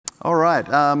All right.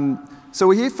 So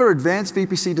we're here for advanced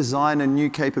VPC design and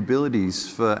new capabilities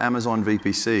for Amazon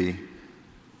VPC.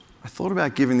 I thought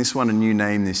about giving this one a new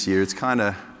name this year. It's kind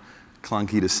of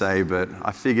clunky to say, but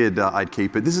I figured I'd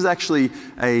keep it. This is actually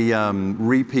a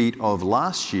repeat of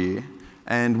last year,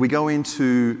 and we go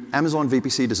into Amazon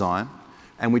VPC design,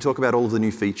 and we talk about all of the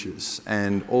new features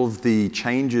and all of the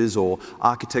changes or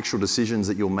architectural decisions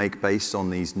that you'll make based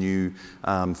on these new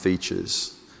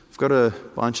features. I've got a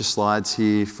bunch of slides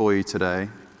here for you today.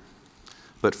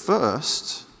 But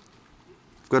first,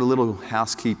 I've got a little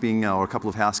housekeeping or a couple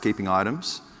of housekeeping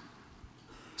items.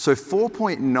 So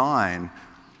 4.9,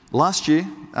 last year,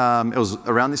 it was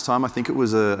around this time, I think it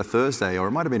was a Thursday or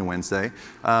it might have been a Wednesday,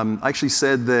 I actually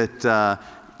said that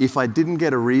if I didn't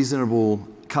get a reasonable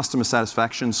customer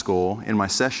satisfaction score in my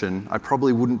session, I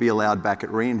probably wouldn't be allowed back at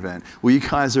reInvent. Well, you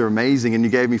guys are amazing, and you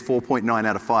gave me 4.9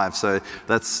 out of 5, so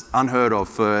that's unheard of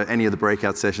for any of the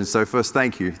breakout sessions. So first,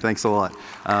 thank you. Thanks a lot.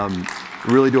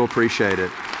 Really do appreciate it.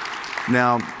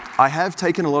 Now, I have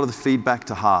taken a lot of the feedback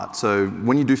to heart. So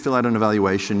when you do fill out an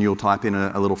evaluation, you'll type in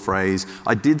a little phrase.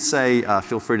 I did say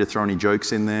feel free to throw any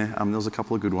jokes in there. There was a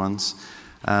couple of good ones.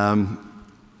 There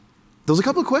was a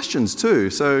couple of questions too.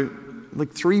 So like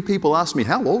 3 people asked me,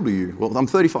 how old are you? Well, I'm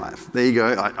 35. There you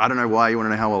go. I don't know why you want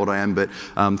to know how old I am, but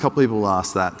a couple of people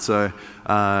asked that. So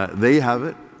there you have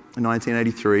it, in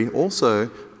 1983. Also,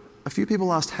 a few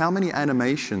people asked how many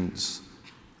animations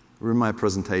were in my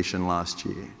presentation last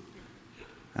year.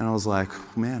 And I was like,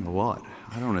 man, a lot.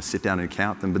 I don't want to sit down and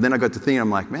count them. But then I got to thinking, I'm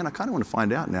like, man, I kind of want to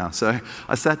find out now. So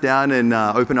I sat down and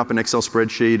opened up an Excel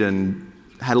spreadsheet and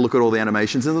had a look at all the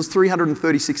animations. And there was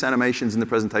 336 animations in the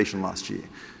presentation last year.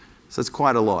 So it's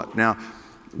quite a lot. Now,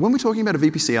 when we're talking about a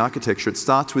VPC architecture, it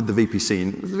starts with the VPC.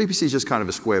 And the VPC is just kind of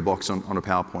a square box on a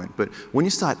PowerPoint. But when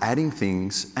you start adding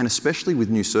things, and especially with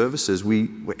new services,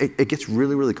 it gets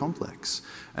really, really complex.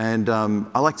 And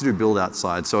I like to do build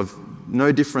outside. So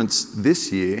no difference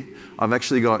this year. I've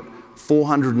actually got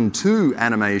 402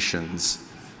 animations.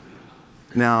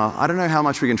 Now, I don't know how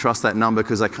much we can trust that number,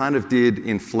 because I kind of did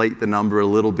inflate the number a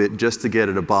little bit just to get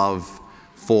it above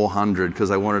 400, because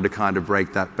I wanted to kind of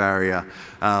break that barrier.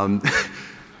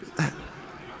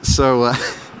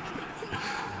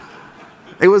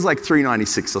 It was like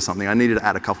 396 or something. I needed to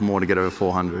add a couple more to get over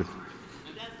 400.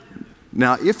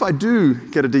 Now, if I do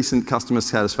get a decent customer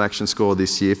satisfaction score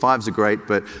this year, 5s are great,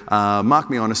 but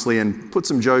mark me honestly and put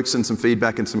some jokes and some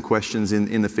feedback and some questions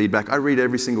in the feedback. I read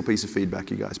every single piece of feedback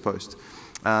you guys post.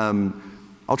 I'll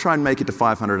try and make it to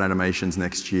 500 animations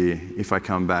next year if I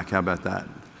come back. How about that?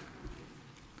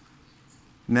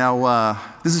 Now,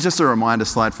 this is just a reminder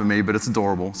slide for me, but it's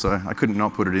adorable, so I couldn't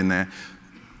not put it in there.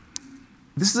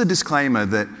 This is a disclaimer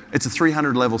that it's a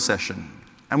 300 level session.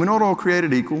 And we're not all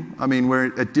created equal. I mean,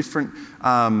 we're at different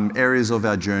areas of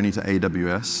our journey to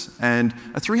AWS. And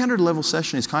a 300 level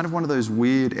session is kind of one of those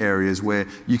weird areas where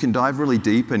you can dive really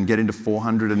deep and get into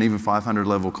 400 and even 500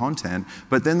 level content.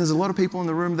 But then there's a lot of people in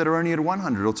the room that are only at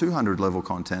 100 or 200 level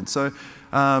content. So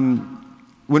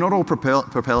we're not all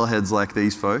propeller heads like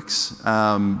these folks,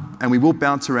 and we will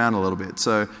bounce around a little bit.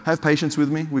 So have patience with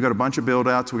me. We've got a bunch of build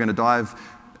outs. We're going to dive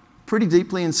pretty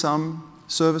deeply in some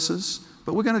services,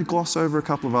 but we're going to gloss over a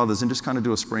couple of others and just kind of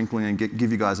do a sprinkling and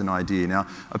give you guys an idea. Now,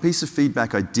 a piece of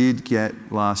feedback I did get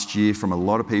last year from a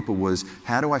lot of people was,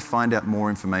 how do I find out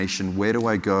more information? Where do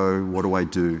I go? What do I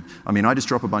do? I mean, I just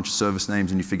drop a bunch of service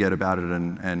names and you forget about it,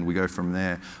 and we go from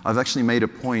there. I've actually made a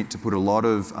point to put a lot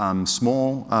of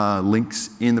small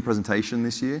links in the presentation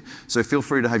this year. So feel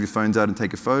free to have your phones out and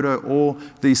take a photo, or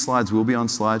these slides will be on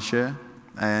SlideShare,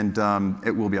 and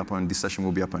this session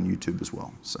will be up on YouTube as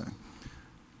well. So.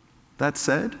 That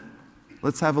said,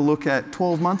 let's have a look at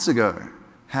 12 months ago,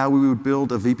 how we would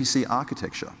build a VPC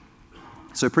architecture.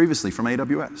 So previously from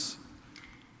AWS,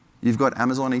 you've /got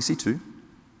Amazon EC2,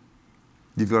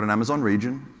 you've got an Amazon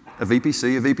region, a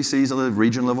VPC. A VPC is a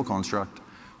region level construct.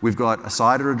 We've got a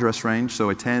CIDR address range, so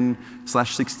a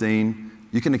 10/16.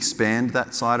 You can expand that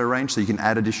CIDR range, so you can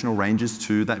add additional ranges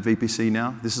to that VPC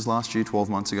now. This is last year,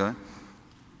 12 months ago.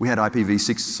 We had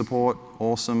IPv6 support,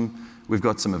 awesome. We've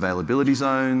got some availability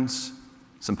zones,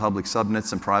 some public subnets,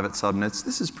 some private subnets.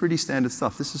 This is pretty standard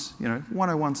stuff. This is,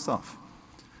 101 stuff.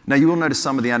 Now, you will notice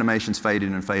some of the animations fade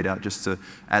in and fade out just to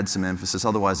add some emphasis.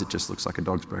 Otherwise, it just looks like a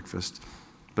dog's breakfast.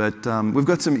 But we've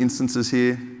got some instances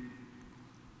here,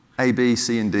 A, B,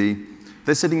 C, and D.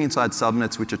 They're sitting inside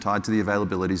subnets which are tied to the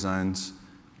availability zones.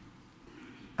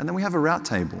 And then we have a route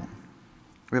table.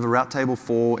 We have a route table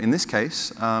for, in this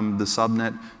case, the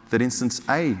subnet that instance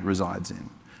A resides in.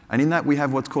 And in that, we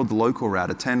have what's called the local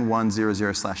route, a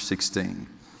 10.1.0.0/16.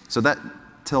 So that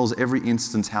tells every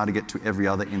instance how to get to every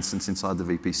other instance inside the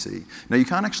VPC. Now, you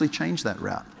can't actually change that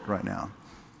route right now.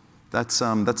 That's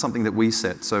something that we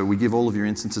set. So we give all of your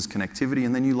instances connectivity,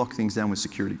 and then you lock things down with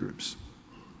security groups.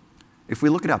 If we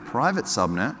look at our private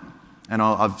subnet, and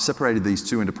I've separated these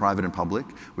two into private and public,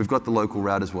 we've got the local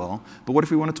route as well. But what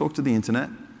if we want to talk to the internet?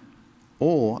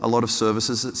 Or a lot of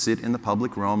services that sit in the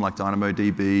public realm, like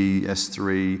DynamoDB,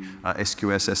 S3,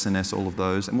 SQS, SNS, all of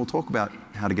those, and we'll talk about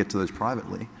how to get to those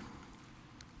privately.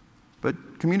 But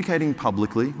communicating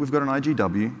publicly, we've got an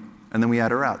IGW, and then we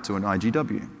add a route to an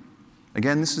IGW.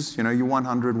 Again, this is your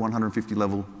 100, 150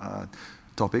 level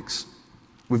topics.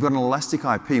 We've got an elastic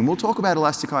IP, and we'll talk about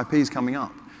elastic IPs coming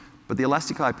up. But the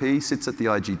elastic IP sits at the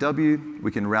IGW.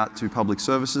 We can route to public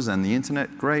services and the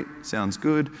internet. Great, sounds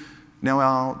good. Now,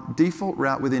 our default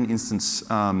route within instance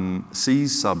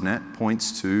C's subnet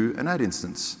points to an NAT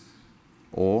instance.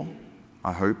 Or,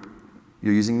 I hope,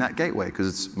 you're using NAT gateway because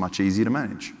it's much easier to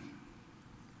manage.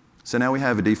 So now we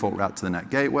have a default route to the NAT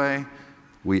gateway.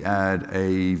 We add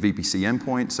a VPC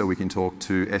endpoint so we can talk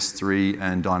to S3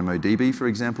 and DynamoDB, for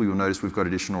example. You'll notice we've got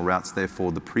additional routes there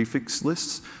for the prefix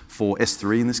lists, for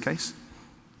S3 in this case.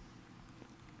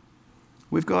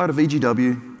 We've got a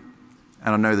VGW.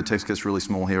 And I know the text gets really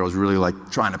small here. I was really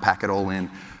trying to pack it all in.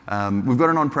 We've got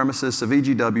an on-premises, a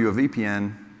VGW, a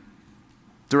VPN,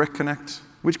 Direct Connect,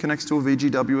 which connects to a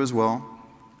VGW as well.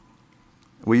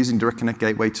 We're using Direct Connect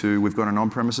Gateway 2. We've got an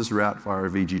on-premises route via a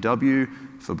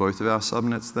VGW for both of our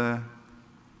subnets there.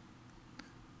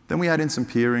 Then we add in some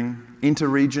peering,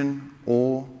 inter-region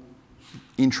or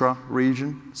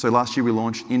intra-region. So last year we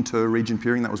launched inter-region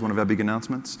peering. That was one of our big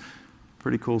announcements.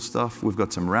 Pretty cool stuff. We've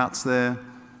got some routes there.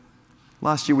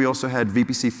 Last year, we also had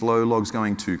VPC flow logs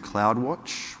going to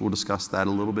CloudWatch. We'll discuss that a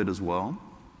little bit as well.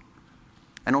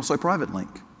 And also Private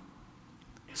Link.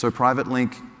 So Private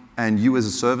Link and you as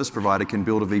a service provider can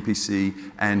build a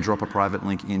VPC and drop a private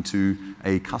link into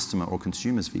a customer or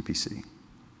consumer's VPC.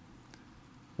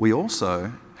 We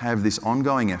also have this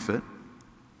ongoing effort,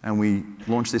 and we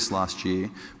launched this last year,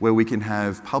 where we can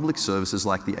have public services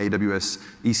like the AWS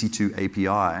EC2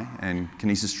 API and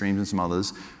Kinesis Streams and some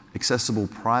others accessible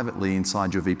privately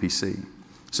inside your VPC.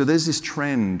 So there's this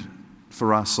trend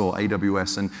for us or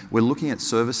AWS, and we're looking at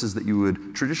services that you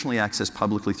would traditionally access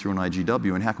publicly through an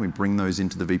IGW, and how can we bring those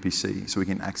into the VPC so we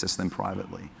can access them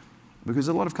privately? Because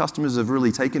a lot of customers have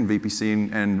really taken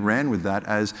VPC and ran with that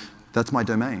as, that's my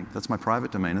domain, that's my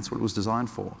private domain, that's what it was designed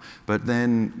for. But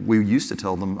then we used to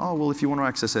tell them, oh, well, if you want to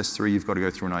access S3, you've got to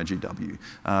go through an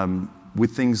IGW.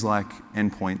 With things like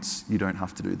endpoints, you don't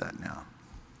have to do that now.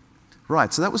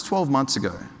 Right, so that was 12 months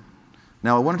ago.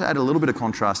 Now, I wanted to add a little bit of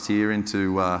contrast here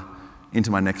into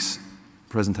my next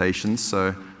presentation,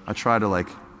 so I try to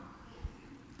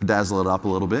dazzle it up a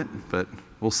little bit, but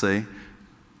we'll see.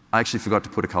 I actually forgot to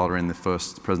put a color in the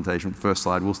first presentation, first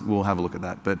slide. We'll have a look at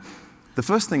that. But the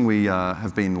first thing we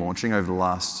have been launching over the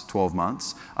last 12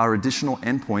 months are additional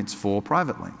endpoints for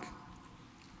Private Link.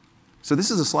 So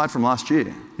this is a slide from last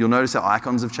year. You'll notice our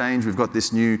icons have changed. We've got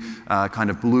this new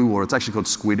kind of blue, or it's actually called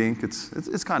squid ink.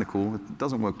 It's kind of cool. It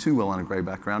doesn't work too well on a gray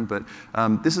background, but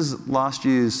this is last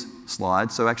year's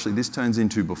slide. So actually this turns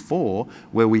into before,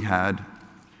 where we had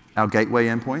our gateway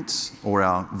endpoints, or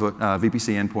our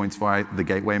VPC endpoints via the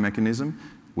gateway mechanism.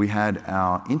 We had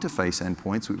our interface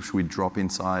endpoints, which we'd drop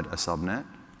inside a subnet.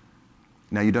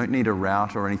 Now you don't need a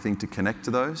route or anything to connect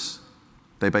to those.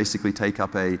 They basically take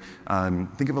up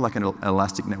think of it like an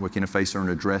elastic network interface or an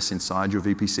address inside your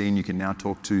VPC, and you can now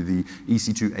talk to the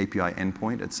EC2 API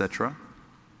endpoint, etc.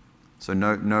 So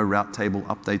no route table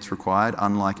updates required,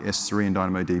 unlike S3 and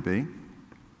DynamoDB.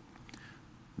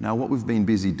 Now what we've been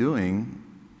busy doing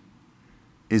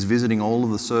is visiting all of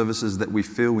the services that we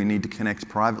feel we need to connect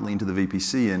privately into the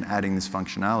VPC and adding this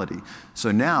functionality.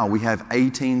 So now we have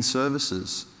 18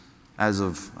 services. As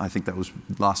of, I think that was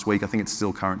last week, I think it's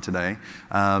still current today.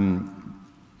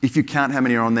 If you count how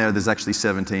many are on there, there's actually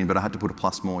 17, but I had to put a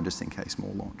plus more just in case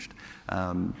more launched.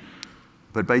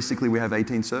 But basically, we have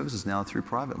 18 services now through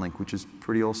Private Link, which is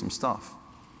pretty awesome stuff.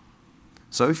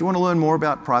 So if you want to learn more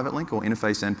about Private Link or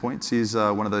interface endpoints, here's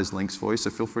one of those links for you. So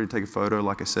feel free to take a photo.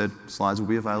 Like I said, slides will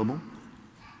be available.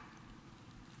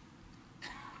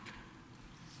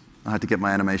 I had to get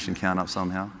my animation count up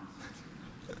somehow.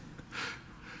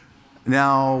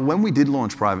 Now, when we did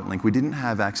launch Private Link, we didn't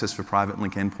have access for Private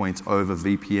Link endpoints over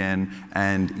VPN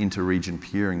and inter-region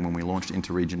peering when we launched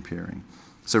inter-region peering.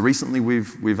 So recently, we've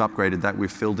upgraded that.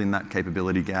 We've filled in that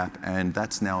capability gap, and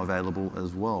that's now available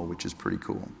as well, which is pretty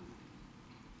cool.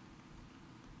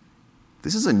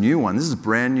 This is a new one. This is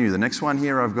brand new. The next one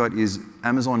here I've got is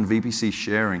Amazon VPC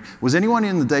sharing. Was anyone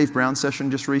in the Dave Brown session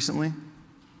just recently?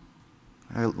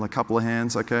 A couple of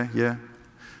hands, okay, yeah.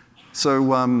 So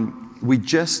we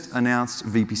just announced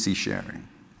VPC sharing,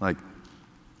 like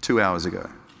 2 hours ago.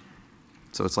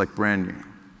 So it's like brand new.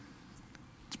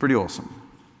 It's pretty awesome.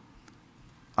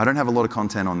 I don't have a lot of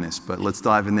content on this, but let's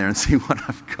dive in there and see what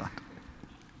I've got.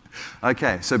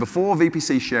 Okay, so before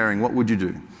VPC sharing, what would you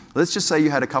do? Let's just say you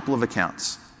had a couple of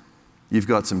accounts. You've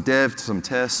got some dev, some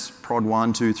tests, prod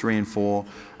 1, 2, 3, and 4.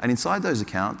 And inside those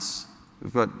accounts,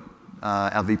 we've got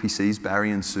our VPCs,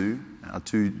 Barry and Sue, our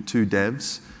two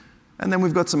devs. And then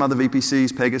we've got some other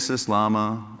VPCs, Pegasus,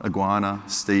 Llama, Iguana,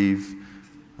 Steve.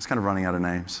 I was kind of running out of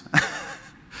names.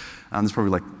 There's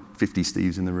probably like 50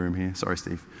 Steves in the room here. Sorry,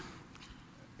 Steve.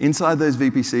 Inside those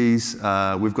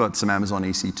VPCs, we've got some Amazon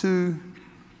EC2,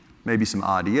 maybe some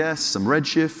RDS, some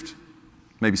Redshift,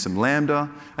 maybe some Lambda,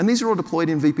 and these are all deployed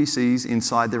in VPCs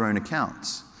inside their own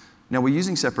accounts. Now we're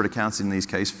using separate accounts in these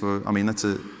cases for, I mean, it's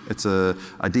a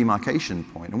demarcation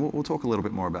point, and we'll talk a little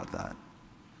bit more about that.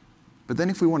 But then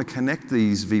if we want to connect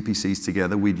these VPCs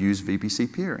together, we'd use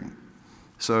VPC peering.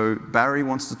 So Barry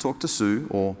wants to talk to Sue,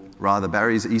 or rather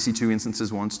Barry's EC2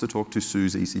 instances wants to talk to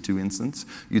Sue's EC2 instance.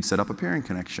 You'd set up a peering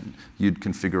connection. You'd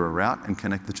configure a route and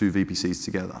connect the two VPCs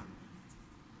together.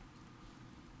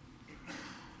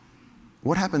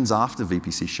 What happens after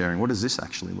VPC sharing? What does this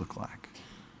actually look like?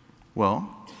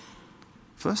 Well,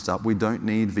 first up, we don't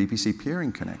need VPC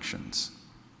peering connections.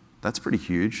 That's pretty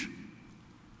huge.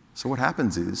 So what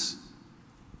happens is,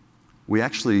 we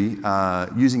actually,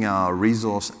 using our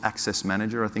Resource Access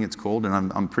Manager, I think it's called,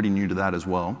 and I'm pretty new to that as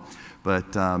well,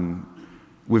 but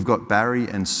we've got Barry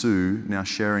and Sue now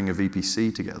sharing a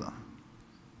VPC together.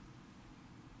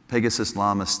 Pegasus,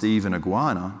 Llama, Steve, and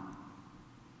Iguana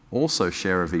also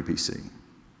share a VPC.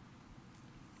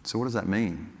 So what does that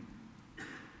mean?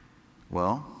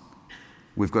 Well,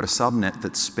 we've got a subnet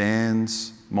that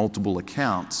spans multiple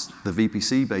accounts. The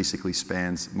VPC basically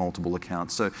spans multiple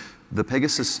accounts. So the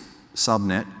Pegasus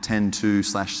subnet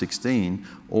 10.2/16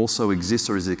 also exists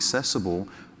or is accessible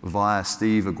via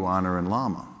Steve, Iguana, and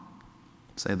Llama.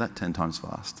 Say that 10 times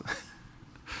fast.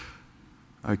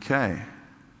 Okay.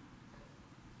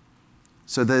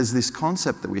 So there's this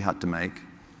concept that we had to make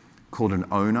called an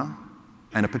owner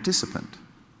and a participant.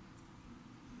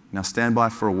 Now stand by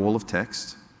for a wall of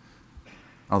text.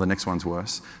 Oh, the next one's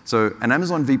worse. So an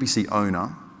Amazon VPC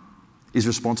owner is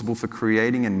responsible for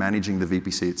creating and managing the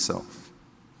VPC itself.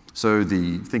 So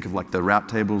think of like the route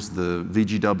tables, the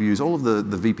VGWs, all of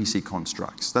the VPC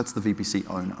constructs. That's the VPC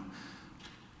owner.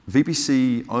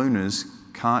 VPC owners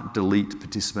can't delete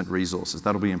participant resources.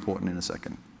 That'll be important in a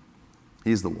second.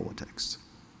 Here's the wall of text.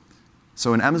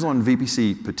 So an Amazon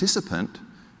VPC participant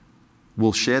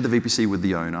will share the VPC with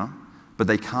the owner, but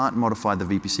they can't modify the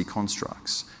VPC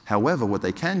constructs. However, what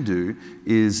they can do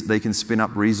is they can spin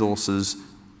up resources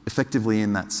effectively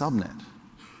in that subnet.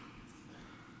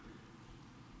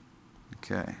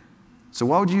 Okay. So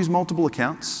why would you use multiple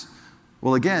accounts?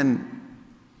 Well, again,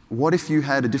 what if you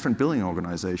had a different billing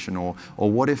organization, or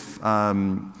what if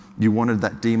you wanted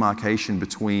that demarcation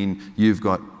between you've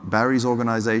got Barry's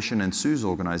organization and Sue's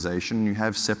organization, and you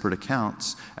have separate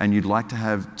accounts, and you'd like to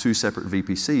have two separate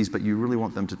VPCs, but you really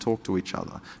want them to talk to each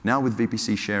other. Now with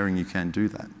VPC sharing, you can do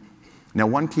that. Now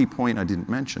one key point I didn't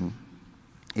mention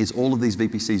is all of these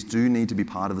VPCs do need to be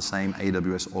part of the same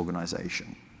AWS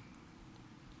organization.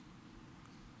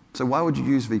 So why would you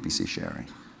use VPC sharing?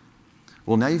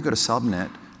 Well, now you've got a subnet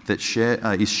that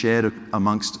is shared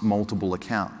amongst multiple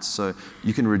accounts. So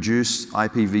you can reduce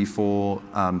IPv4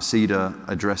 CEDAR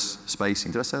address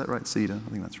spacing. Did I say that right, CEDAR? I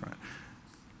think that's right.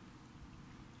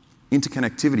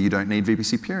 Interconnectivity, you don't need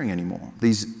VPC peering anymore.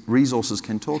 These resources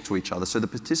can talk to each other. So the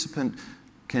participant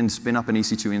can spin up an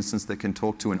EC2 instance that can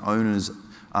talk to an owner's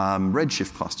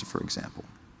Redshift cluster, for example.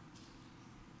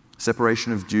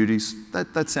 Separation of duties,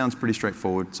 that sounds pretty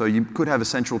straightforward. So you could have a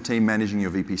central team managing your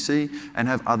VPC and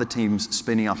have other teams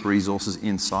spinning up resources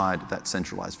inside that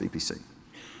centralized VPC.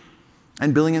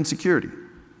 And billing and security.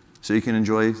 So you can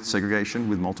enjoy segregation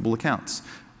with multiple accounts.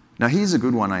 Now here's a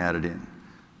good one I added in.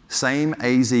 Same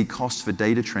AZ cost for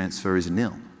data transfer is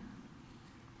nil.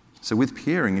 So with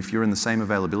peering, if you're in the same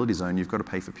availability zone, you've got to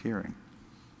pay for peering.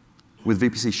 With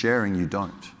VPC sharing, you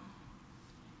don't.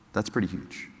 That's pretty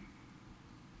huge.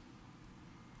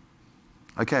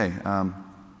 Okay,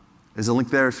 there's a link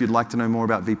there if you'd like to know more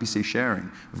about VPC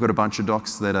sharing. We've got a bunch of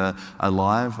docs that are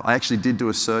live. I actually did do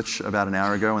a search about an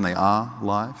hour ago, and they are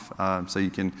live. So you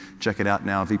can check it out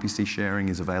now. VPC sharing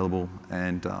is available,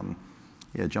 and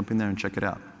yeah, jump in there and check it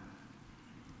out.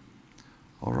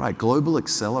 All right, Global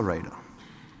Accelerator.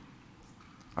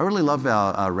 I really love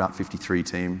our Route 53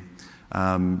 team.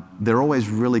 They're always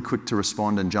really quick to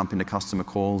respond and jump into customer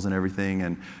calls and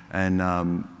everything,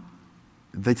 and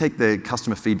they take their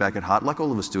customer feedback at heart, like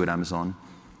all of us do at Amazon.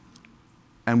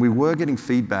 And we were getting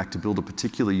feedback to build a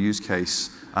particular use case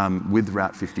with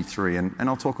Route 53, and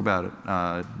I'll talk about it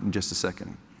in just a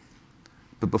second.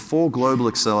 But before Global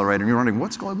Accelerator, and you're wondering,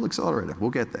 what's Global Accelerator? We'll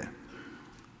get there.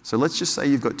 So let's just say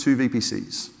you've got 2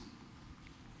 VPCs.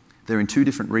 They're in 2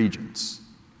 different regions.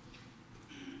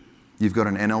 You've got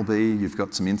an NLB, you've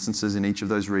got some instances in each of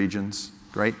those regions.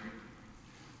 Great.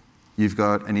 You've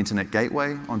got an internet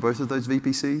gateway on both of those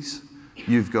VPCs.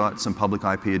 You've got some public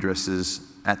IP addresses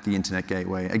at the internet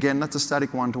gateway. Again, that's a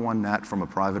static one-to-one NAT from a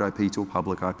private IP to a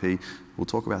public IP. We'll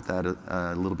talk about that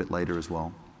a little bit later as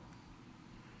well.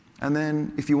 And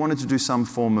then if you wanted to do some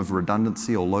form of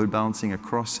redundancy or load balancing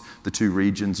across the 2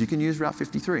 regions, you can use Route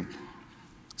 53.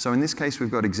 So in this case,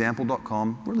 we've got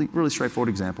example.com, really straightforward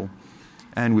example.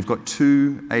 And we've got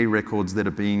 2 A records that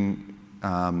are being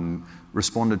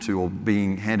responded to or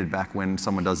being handed back when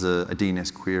someone does a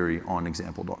DNS query on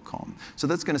example.com. So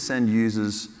that's going to send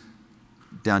users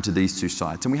down to these 2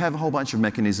 sites. And we have a whole bunch of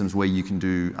mechanisms where you can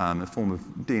do a form of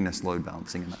DNS load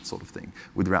balancing and that sort of thing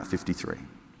with Route 53.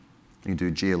 You can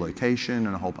do geolocation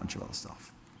and a whole bunch of other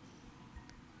stuff.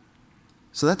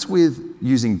 So that's with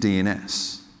using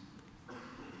DNS.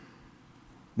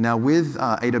 Now with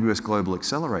AWS Global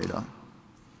Accelerator,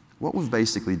 what we've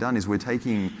basically done is we're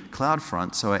taking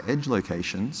CloudFront, so our edge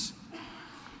locations,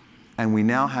 and we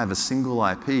now have a single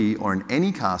IP or an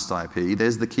Anycast IP,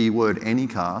 there's the key word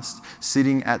Anycast,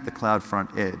 sitting at the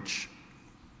CloudFront edge.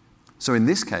 So in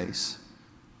this case,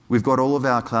 we've got all of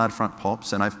our CloudFront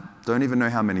POPs, and I don't even know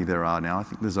how many there are now. I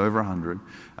think there's over 100.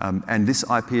 And this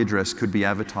IP address could be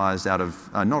advertised out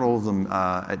of, not all of them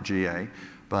at GA,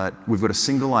 but we've got a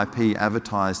single IP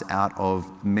advertised out of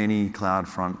many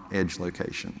CloudFront edge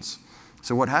locations.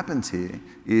 So what happens here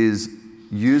is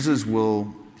users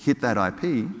will hit that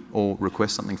IP or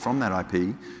request something from that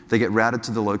IP. They get routed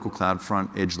to the local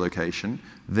CloudFront edge location.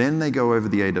 Then they go over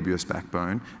the AWS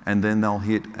backbone, and then they'll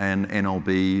hit an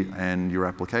NLB and your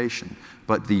application.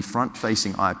 But the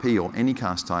front-facing IP or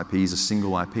Anycast IP is a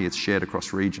single IP. It's shared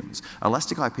across regions.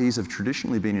 Elastic IPs have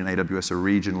traditionally been in AWS a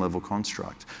region-level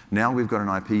construct. Now we've got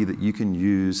an IP that you can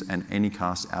use an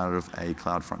Anycast out of a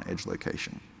CloudFront edge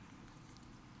location.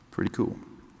 Pretty cool.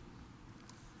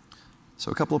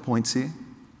 So a couple of points here.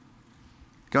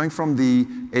 Going from the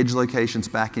edge locations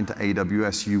back into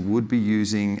AWS, you would be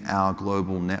using our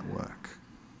global network.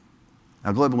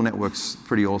 Our global network's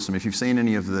pretty awesome. If you've seen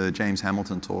any of the James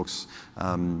Hamilton talks,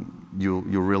 you'll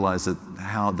realize that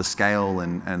how the scale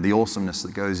and the awesomeness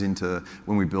that goes into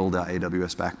when we build our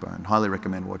AWS backbone. Highly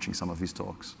recommend watching some of his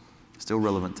talks. Still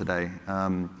relevant today.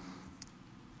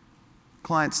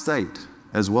 Client state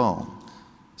as well.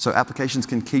 So applications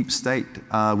can keep state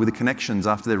with the connections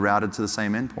after they're routed to the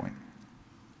same endpoint,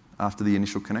 after the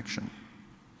initial connection.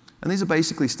 And these are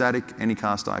basically static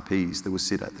Anycast IPs that will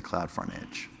sit at the CloudFront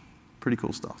edge. Pretty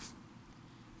cool stuff.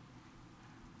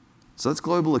 So that's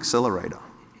Global Accelerator.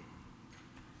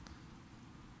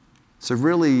 So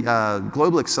really,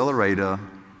 Global Accelerator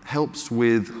helps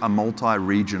with a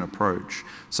multi-region approach.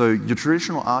 So your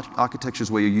traditional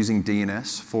architectures where you're using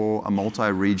DNS for a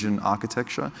multi-region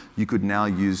architecture, you could now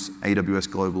use AWS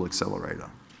Global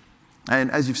Accelerator. And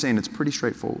as you've seen, it's pretty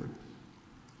straightforward.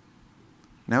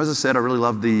 Now, as I said, I really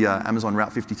love the Amazon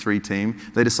Route 53 team.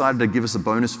 They decided to give us a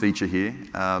bonus feature here.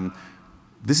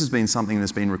 This has been something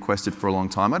that's been requested for a long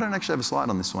time. I don't actually have a slide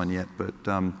on this one yet, but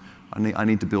I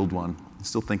need to build one. I'm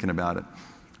still thinking about it.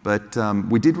 But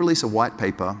we did release a white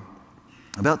paper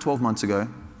about 12 months ago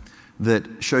that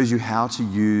shows you how to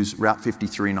use Route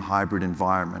 53 in a hybrid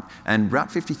environment. And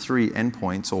Route 53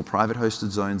 endpoints or private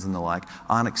hosted zones and the like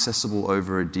aren't accessible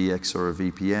over a DX or a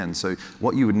VPN. So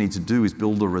what you would need to do is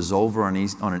build a resolver on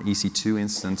an EC2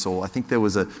 instance, or I think there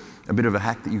was a bit of a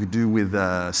hack that you could do with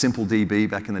SimpleDB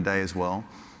back in the day as well.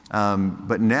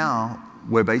 But now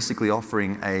we're basically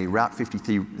offering a Route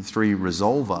 53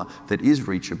 resolver that is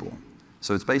reachable.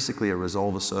 So it's basically a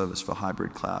resolver service for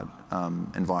hybrid cloud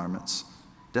environments.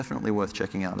 Definitely worth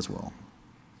checking out as well.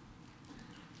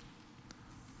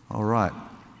 All right.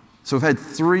 So we've had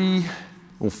 3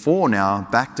 or 4 now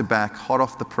back-to-back,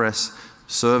 hot-off-the-press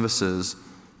services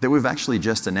that we've actually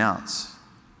just announced.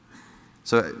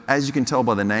 So as you can tell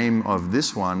by the name of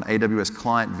this one, AWS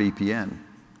Client VPN,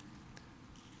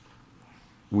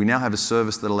 we now have a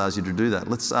service that allows you to do that.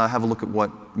 Let's have a look at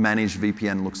what managed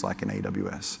VPN looks like in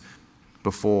AWS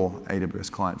before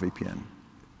AWS Client VPN.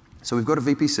 So we've got a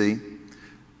VPC.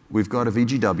 We've got a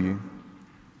VGW.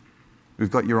 We've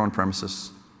got your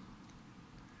on-premises.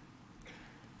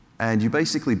 And you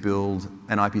basically build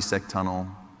an IPsec tunnel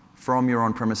from your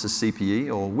on-premises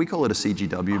CPE, or we call it a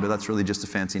CGW, but that's really just a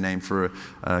fancy name for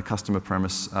a customer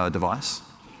premise device.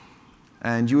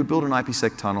 And you would build an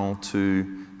IPsec tunnel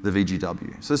to the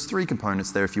VGW. So there's 3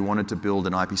 components there if you wanted to build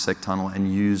an IPsec tunnel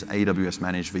and use AWS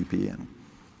Managed VPN.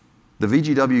 The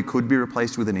VGW could be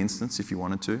replaced with an instance if you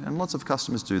wanted to, and lots of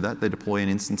customers do that. They deploy an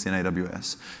instance in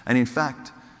AWS. And in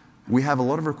fact, we have a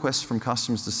lot of requests from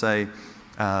customers to say,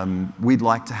 we'd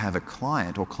like to have a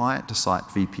client or client-to-site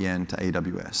VPN to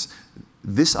AWS.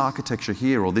 This architecture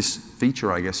here, or this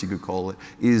feature, I guess you could call it,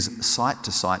 is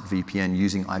site-to-site VPN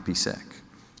using IPsec.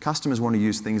 Customers want to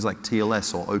use things like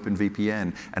TLS or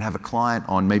OpenVPN and have a client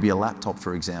on maybe a laptop,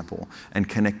 for example, and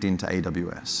connect into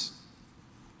AWS.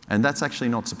 And that's actually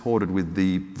not supported with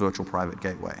the virtual private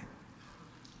gateway.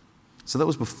 So that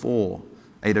was before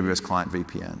AWS Client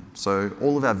VPN. So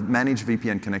all of our managed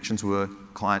VPN connections were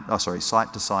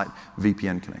site-to-site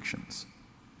VPN connections.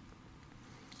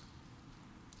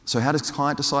 So how does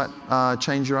client-to-site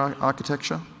change your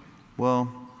architecture?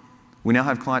 Well, we now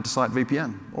have client-to-site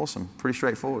VPN. Awesome, pretty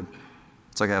straightforward.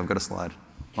 It's okay, I've got a slide.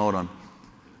 Hold on.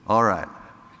 All right.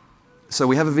 So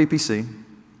we have a VPC,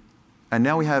 and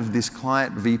now we have this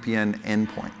client VPN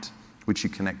endpoint, which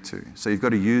you connect to. So you've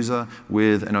got a user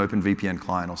with an OpenVPN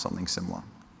client or something similar.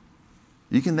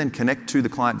 You can then connect to the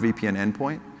client VPN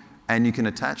endpoint, and you can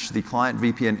attach the client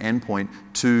VPN endpoint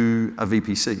to a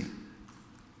VPC.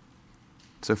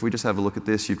 So if we just have a look at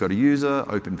this, you've got a user,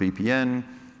 OpenVPN,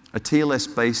 a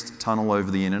TLS-based tunnel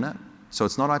over the internet. So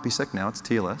it's not IPsec now, it's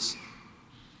TLS.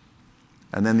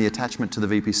 And then the attachment to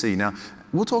the VPC. Now,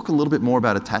 we'll talk a little bit more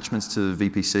about attachments to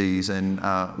VPCs, and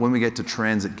when we get to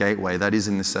Transit Gateway, that is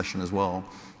in this session as well.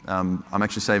 I'm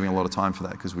actually saving a lot of time for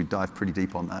that because we dive pretty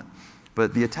deep on that.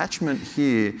 But the attachment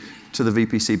here to the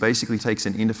VPC basically takes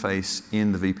an interface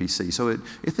in the VPC. So you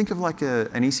think of like an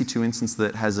EC2 instance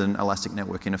that has an Elastic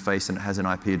Network interface and it has an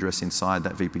IP address inside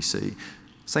that VPC.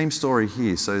 Same story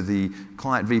here. So the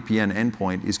client VPN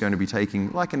endpoint is going to be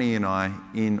taking like an ENI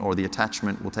in, or the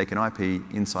attachment will take an IP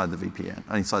inside the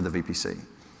inside the VPC.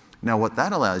 Now what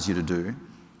that allows you to do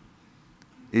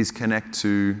is connect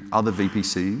to other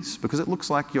VPCs, because it looks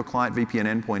like your client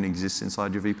VPN endpoint exists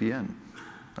inside your VPN.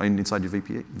 Inside your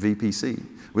VPC.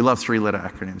 We love 3-letter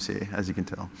acronyms here, as you can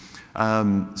tell.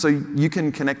 So you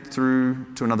can connect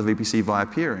through to another VPC via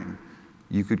peering.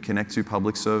 You could connect to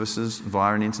public services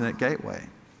via an internet gateway.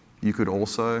 You could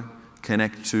also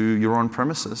connect to your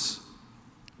on-premises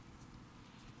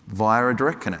via a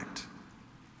direct connect.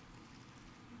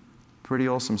 Pretty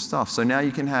awesome stuff. So now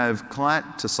you can have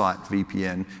client-to-site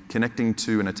VPN connecting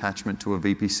to an attachment to a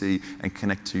VPC and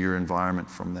connect to your environment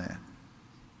from there.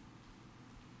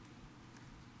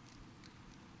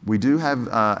 We do have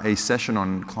a session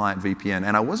on Client VPN,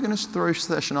 and I was going to throw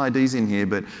session IDs in here,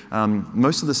 but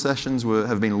most of the sessions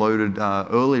have been loaded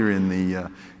earlier in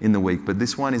the week, but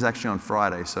this one is actually on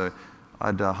Friday, so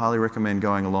I'd highly recommend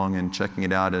going along and checking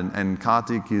it out. And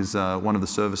Karthik is one of the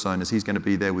service owners. He's going to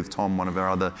be there with Tom, one of our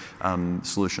other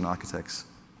solution architects.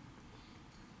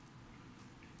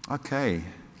 Okay,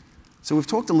 so we've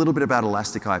talked a little bit about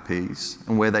Elastic IPs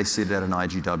and where they sit at an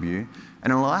IGW.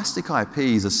 And an Elastic IP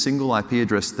is a single IP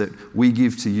address that we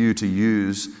give to you to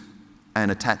use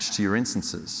and attach to your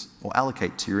instances, or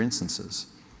allocate to your instances.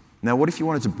 Now, what if you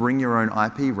wanted to bring your own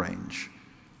IP range?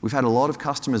 We've had a lot of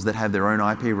customers that have their own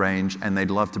IP range, and they'd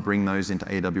love to bring those into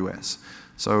AWS.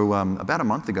 So about a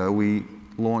month ago, we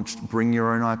launched Bring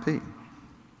Your Own IP.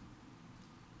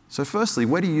 So firstly,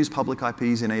 where do you use public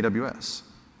IPs in AWS?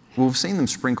 Well, we've seen them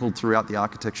sprinkled throughout the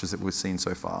architectures that we've seen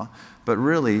so far, but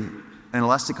really, an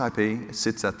Elastic IP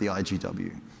sits at the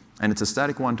IGW, and it's a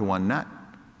static one-to-one NAT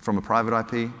from a private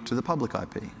IP to the public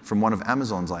IP, from one of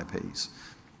Amazon's IPs.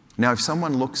 Now, if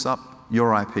someone looks up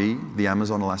your IP, the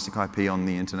Amazon Elastic IP on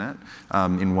the internet,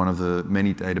 in one of the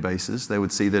many databases, they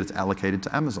would see that it's allocated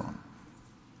to Amazon.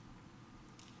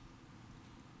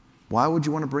 Why would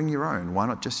you want to bring your own? Why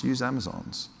not just use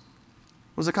Amazon's?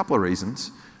 Well, there's a couple of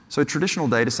reasons. So traditional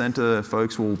data center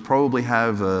folks will probably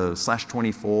have a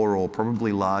 /24 or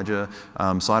probably larger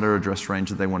site or address range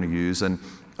that they want to use. And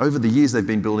over the years, they've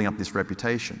been building up this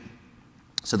reputation.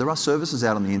 So there are services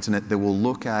out on the internet that will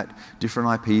look at different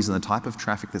IPs and the type of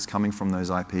traffic that's coming from those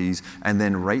IPs and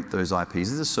then rate those IPs.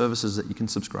 These are services that you can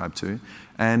subscribe to.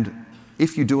 And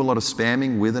if you do a lot of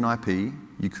spamming with an IP,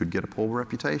 you could get a poor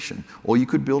reputation. Or you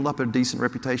could build up a decent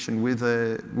reputation with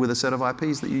a set of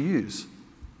IPs that you use.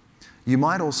 You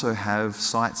might also have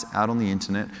sites out on the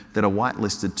internet that are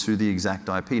whitelisted to the exact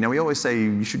IP. Now, we always say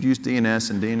you should use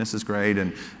DNS, and DNS is great,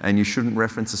 and you shouldn't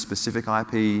reference a specific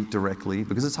IP directly,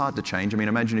 because it's hard to change. I mean,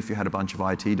 imagine if you had a bunch of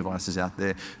IT devices out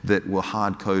there that were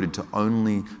hard-coded to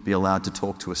only be allowed to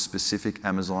talk to a specific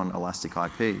Amazon Elastic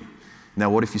IP. Now,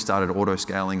 what if you started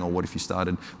auto-scaling, or what if you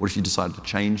decided to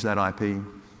change that IP?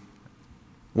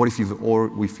 What if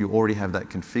you already have that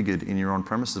configured in your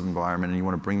on-premises environment and you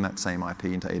want to bring that same IP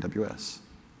into AWS?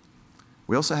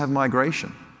 We also have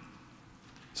migration.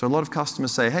 So a lot of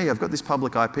customers say, hey, I've got this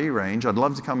public IP range. I'd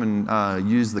love to come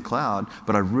and use the cloud,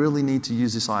 but I really need to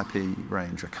use this IP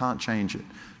range. I can't change it.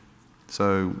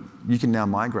 So you can now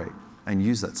migrate and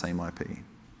use that same IP.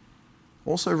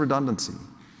 Also redundancy.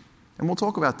 And we'll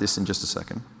talk about this in just a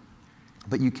second.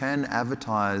 But you can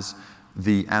advertise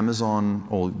the Amazon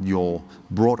or your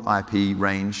brought IP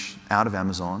range out of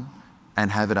Amazon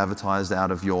and have it advertised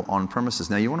out of your on-premises.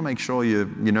 Now, you want to make sure you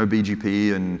know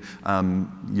BGP and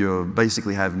you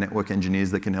basically have network engineers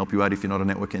that can help you out if you're not a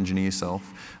network engineer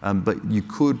yourself. But you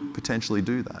could potentially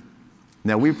do that.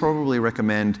 Now, we probably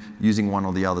recommend using one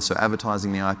or the other. So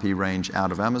advertising the IP range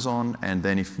out of Amazon, and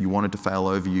then if you wanted to fail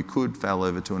over, you could fail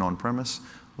over to an on-premise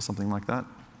or something like that.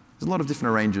 There's a lot of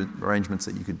different arrangements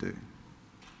that you could do.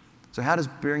 So how does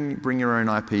bring your own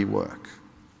IP work?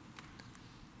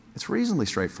 It's reasonably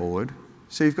straightforward.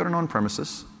 So you've got an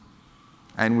on-premises,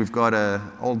 and we've got an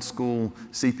old school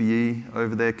CPE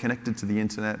over there connected to the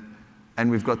internet,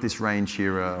 and we've got this range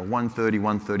here, 130,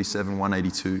 137,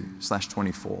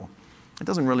 182/24. It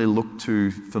doesn't really look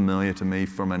too familiar to me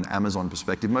from an Amazon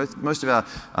perspective. Most of our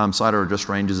CIDR address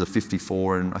ranges are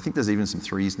 54, and I think there's even some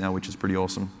 3s now, which is pretty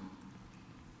awesome.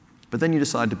 But then you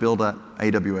decide to build at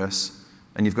AWS,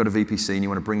 and you've got a VPC, and you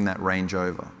want to bring that range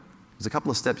over. There's a couple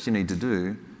of steps you need to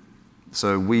do.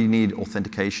 So we need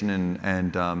authentication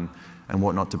and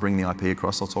whatnot to bring the IP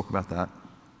across. I'll talk about that.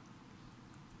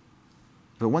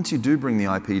 But once you do bring the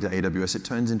IP to AWS, it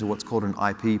turns into what's called an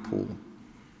IP pool.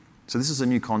 So this is a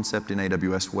new concept in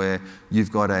AWS where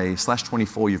you've got a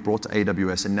 /24 you've brought to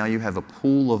AWS, and now you have a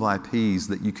pool of IPs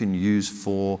that you can use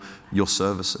for your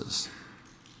services.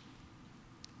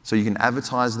 So you can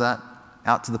advertise that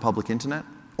out to the public internet,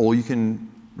 or you can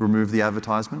remove the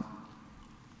advertisement.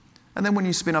 And then when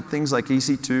you spin up things like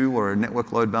EC2 or a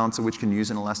network load balancer, which can use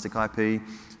an Elastic IP,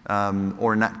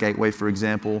 or a NAT gateway, for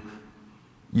example,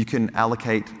 you can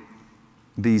allocate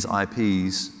these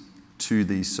IPs to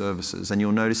these services. And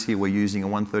you'll notice here we're using a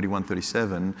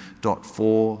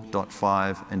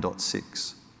 130.137.4.5 and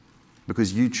 .6,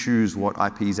 because you choose what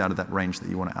IPs out of that range that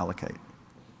you want to allocate.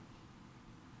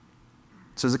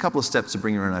 So there's a couple of steps to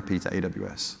bring your own IP to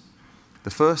AWS. The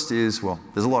first is, well,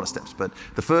 there's a lot of steps, but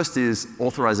the first is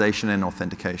authorization and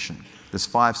authentication. There's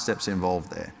 5 steps involved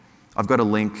there. I've got a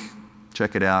link,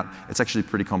 check it out. It's actually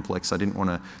pretty complex. I didn't want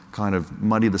to kind of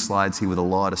muddy the slides here with a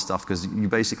lot of stuff, because you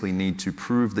basically need to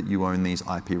prove that you own these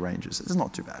IP ranges. It's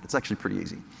not too bad. It's actually pretty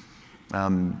easy.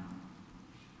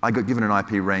 I got given an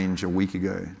IP range a week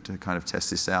ago to kind of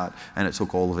test this out, and it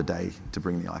took all of a day to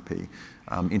bring the IP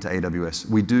into AWS.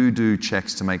 We do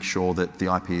checks to make sure that the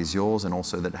IP is yours, and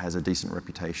also that it has a decent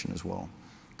reputation as well.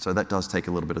 So that does take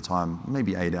a little bit of time,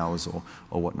 maybe 8 hours or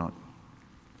whatnot.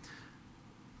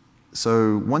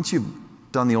 So once you've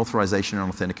done the authorization and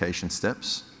authentication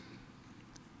steps,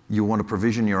 you'll want to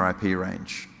provision your IP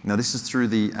range. Now, this is through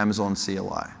the Amazon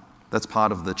CLI. That's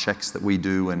part of the checks that we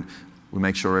do, and we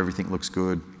make sure everything looks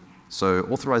good. So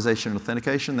authorization and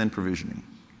authentication, then provisioning.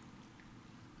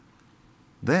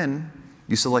 Then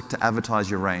you select to advertise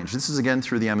your range. This is again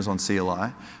through the Amazon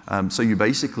CLI. So you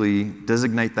basically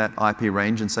designate that IP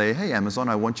range and say, hey, Amazon,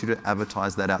 I want you to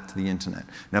advertise that out to the internet.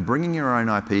 Now, bringing your own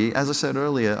IP, as I said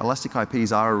earlier, Elastic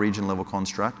IPs are a region-level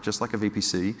construct, just like a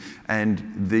VPC, and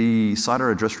the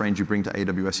CIDR address range you bring to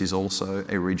AWS is also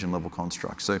a region-level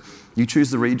construct. So you choose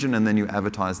the region, and then you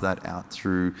advertise that out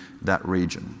through that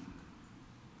region.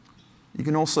 You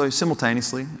can also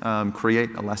simultaneously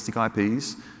create Elastic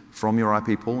IPs from your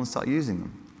IP pool and start using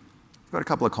them. I've got a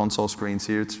couple of console screens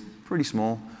here. It's pretty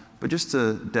small, but just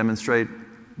to demonstrate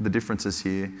the differences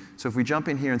here. So if we jump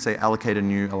in here and say allocate a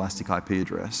new Elastic IP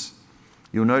address,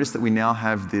 you'll notice that we now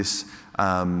have this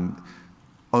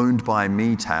owned by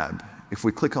me tab. If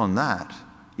we click on that,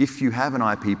 if you have an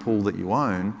IP pool that you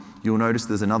own, you'll notice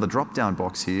there's another drop-down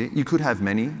box here. You could have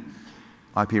many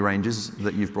IP ranges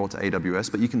that you've brought to AWS,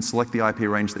 but you can select the IP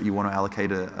range that you want to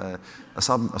allocate a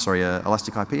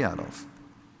Elastic IP out of.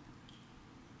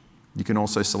 You can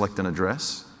also select an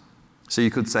address. So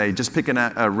you could say, just pick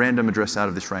a random address out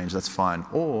of this range, that's fine.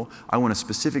 Or I want a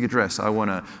specific address. I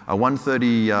want a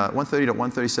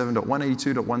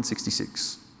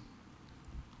 130.137.182.166.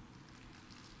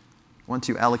 Once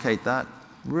you allocate that,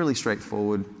 really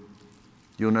straightforward.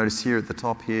 You'll notice here at the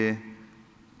top here,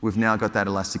 we've now got that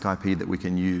elastic IP that we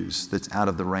can use that's out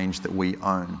of the range that we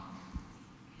own.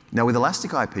 Now with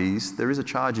elastic IPs, there is a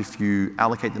charge if you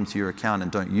allocate them to your account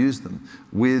and don't use them.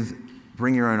 With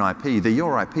bring your own IP, they're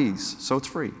your IPs, so it's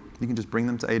free. You can just bring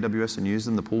them to AWS and use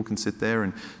them. The pool can sit there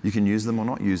and you can use them or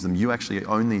not use them. You actually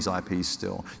own these IPs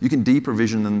still. You can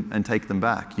deprovision them and take them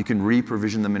back. You can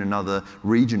re-provision them in another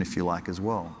region if you like as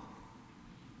well.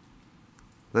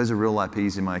 Those are real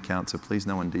IPs in my account, so please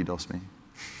no one DDoS me.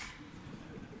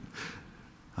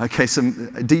 Okay,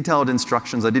 some detailed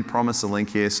instructions. I did promise a link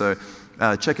here, so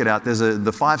check it out.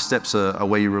 The 5 steps are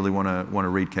where you really want to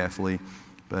read carefully,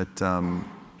 but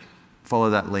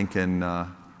follow that link and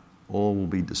all will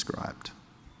be described.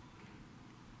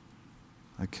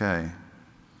 Okay.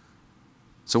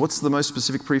 So what's the most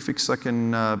specific prefix I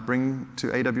can bring to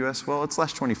AWS? Well, it's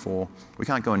 /24. We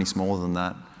can't go any smaller than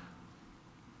that.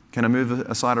 Can I move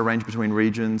aside a range between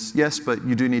regions? Yes, but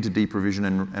you do need to deprovision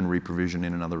and reprovision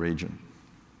in another region.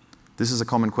 This is a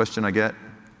common question I get.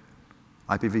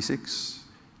 IPv6?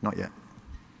 Not yet.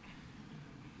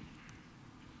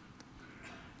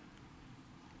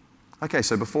 Okay,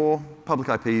 so before, public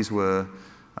IPs were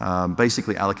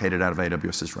basically allocated out of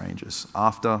AWS's ranges.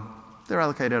 After, they're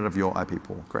allocated out of your IP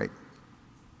pool. Great.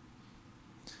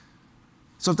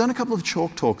 So I've done a couple of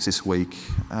chalk talks this week.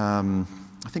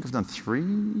 I think I've done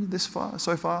 3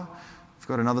 so far. I've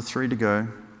got another 3 to go.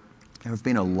 There have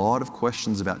been a lot of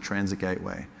questions about Transit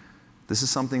Gateway. This is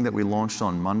something that we launched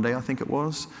on Monday, I think it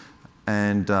was.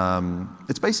 And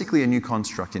it's basically a new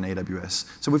construct in AWS.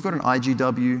 So we've got an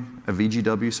IGW, a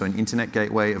VGW, so an internet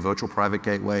gateway, a virtual private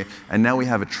gateway, and now we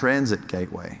have a transit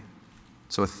gateway.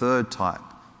 So a third type.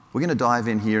 We're going to dive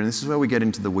in here, and this is where we get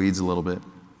into the weeds a little bit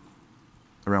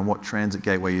around what transit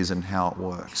gateway is and how it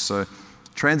works. So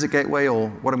transit gateway, or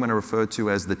what I'm going to refer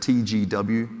to as the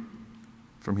TGW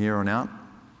from here on out.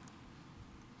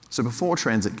 So before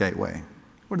transit gateway,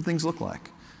 what do things look like?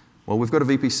 Well, we've got a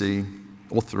VPC,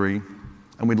 or 3,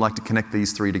 and we'd like to connect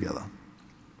these 3 together.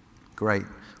 Great.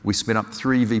 We spin up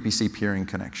 3 VPC peering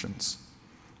connections.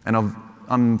 And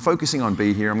I'm focusing on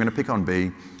B here. I'm going to pick on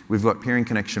B. We've got peering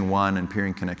connection 1 and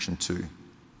peering connection 2.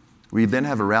 We then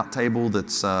have a route table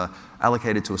that's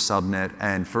allocated to a subnet,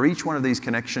 and for each one of these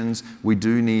connections, we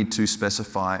do need to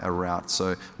specify a route.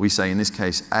 So we say, in this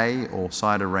case, A, or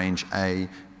CIDR range A,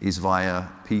 is via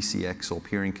PCX or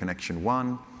peering connection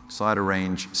 1. CIDR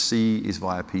range C is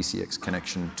via PCX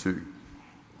connection 2.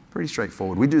 Pretty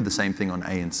straightforward. We do the same thing on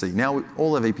A and C. Now,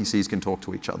 all the VPCs can talk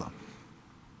to each other.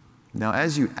 Now,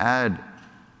 as you add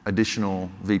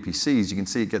additional VPCs, you can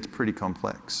see it gets pretty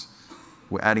complex.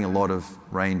 We're adding a lot of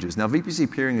ranges. Now, VPC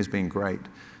peering has been great.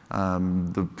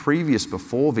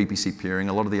 Before VPC peering,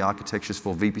 a lot of the architectures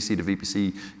for VPC to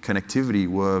VPC connectivity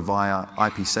were via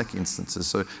IPsec instances.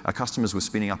 So our customers were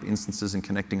spinning up instances and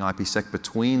connecting IPsec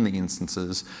between the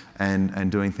instances and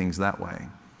doing things that way.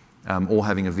 Or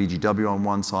having a VGW on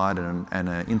one side and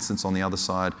an instance on the other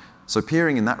side. So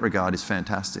peering in that regard is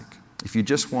fantastic. If you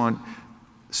just want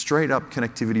straight up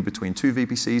connectivity between 2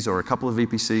 VPCs or a couple of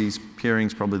VPCs, peering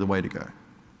is probably the way to go.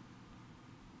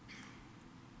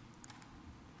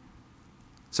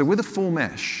 So with a full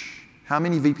mesh, how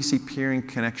many VPC peering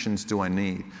connections do I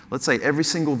need? Let's say every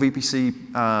single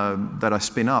VPC that I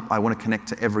spin up, I want to connect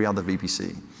to every other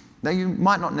VPC. Now, you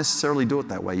might not necessarily do it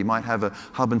that way. You might have a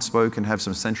hub and spoke and have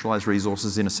some centralized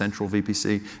resources in a central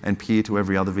VPC and peer to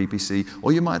every other VPC.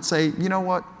 Or you might say, you know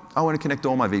what? I want to connect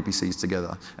all my VPCs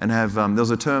together and have, there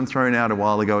was a term thrown out a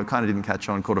while ago, it kind of didn't catch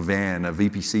on, called a VAN, a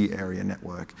VPC area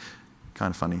network.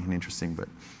 Kind of funny and interesting, but.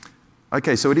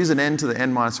 Okay, so it is an n to the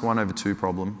n minus 1 over 2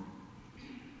 problem.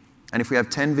 And if we have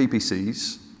 10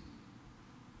 VPCs,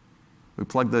 we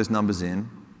plug those numbers in,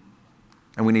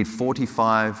 and we need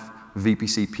 45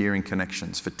 VPC peering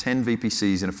connections for 10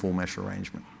 VPCs in a full mesh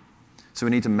arrangement. So we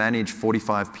need to manage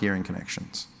 45 peering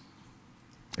connections.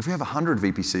 If we have 100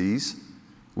 VPCs,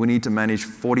 we need to manage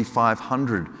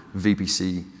 4,500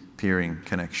 VPC peering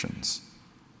connections.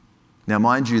 Now,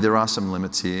 mind you, there are some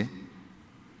limits here.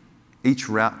 Each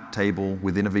route table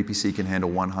within a VPC can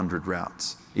handle 100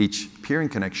 routes. Each peering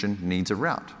connection needs a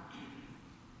route.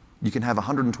 You can have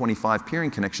 125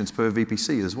 peering connections per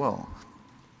VPC as well.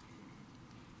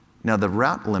 Now, the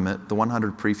route limit, the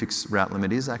 100 prefix route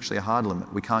limit, is actually a hard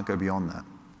limit. We can't go beyond that.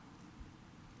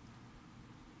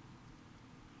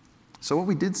 So what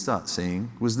we did start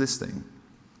seeing was this thing,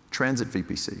 Transit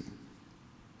VPC.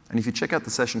 And if you check out the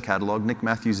session catalog, Nick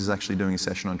Matthews is actually doing a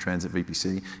session on Transit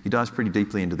VPC. He dives pretty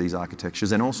deeply into these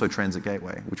architectures and also Transit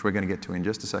Gateway, which we're going to get to in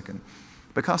just a second.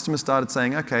 But customers started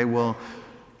saying, okay, well,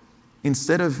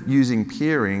 Instead of using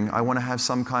peering, I want to have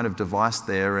some kind of device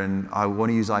there, and I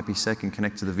want to use IPsec and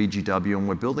connect to the VGW, and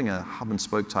we're building a hub and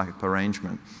spoke type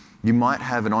arrangement. You might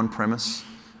have an on-premise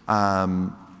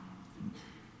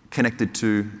connected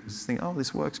to this thing. Oh,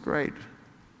 this works great.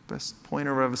 Best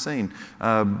pointer I've ever seen.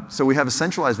 So we have a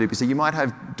centralized VPC. You might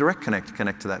have Direct Connect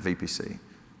to that VPC.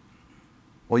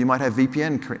 Or you might have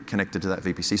VPN connected to that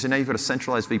VPC. So now you've got a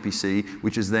centralized VPC,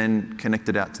 which is then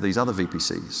connected out to these other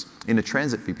VPCs in a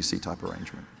transit VPC type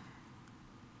arrangement.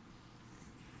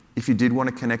 If you did want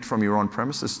to connect from your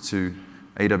on-premises to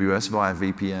AWS via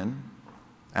VPN,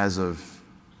 as of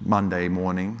Monday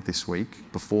morning this week,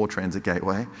 before Transit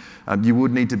Gateway, you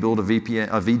would need to build a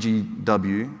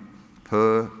VGW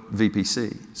per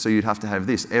VPC. So you'd have to have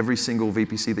this. Every single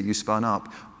VPC that you spun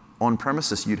up on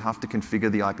premises, you'd have to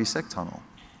configure the IPsec tunnel.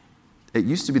 It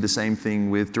used to be the same thing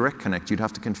with Direct Connect. You'd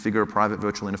have to configure a private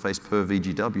virtual interface per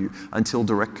VGW until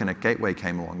Direct Connect Gateway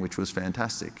came along, which was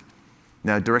fantastic.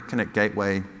 Now, Direct Connect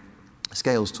Gateway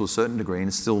scales to a certain degree, and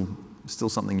it's still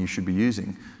something you should be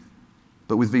using.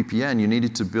 But with VPN, you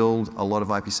needed to build a lot of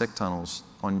IPsec tunnels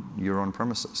on your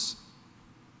on-premises.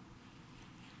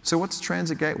 So what's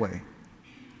Transit Gateway?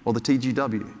 Or the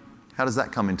TGW? How does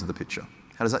that come into the picture?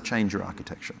 How does that change your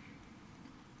architecture?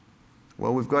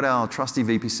 Well, we've got our trusty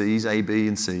VPCs, A, B,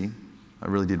 and C. I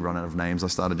really did run out of names. I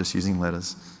started just using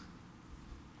letters.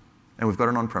 And we've got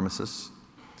an on-premises.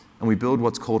 And we build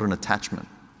what's called an attachment.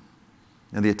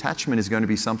 Now, the attachment is going to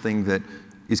be something that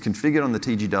is configured on the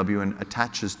TGW and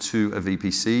attaches to a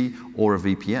VPC or a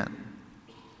VPN.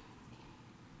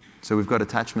 So we've got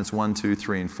attachments 1, 2,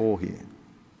 3, and 4 here.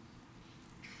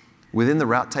 Within the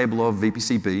route table of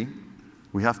VPC-B,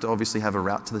 we have to obviously have a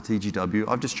route to the TGW.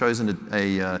 I've just chosen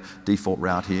a default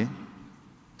route here.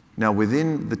 Now,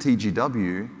 within the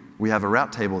TGW, we have a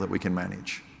route table that we can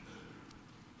manage.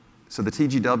 So the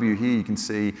TGW here, you can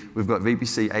see we've got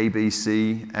VPC A, B,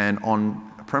 C, and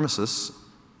on premises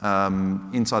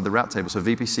inside the route table. So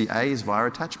VPC A is via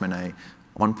attachment A.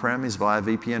 On-prem is via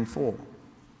VPN 4.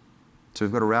 So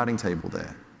we've got a routing table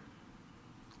there.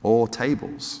 Or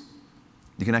tables.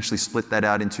 You can actually split that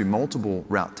out into multiple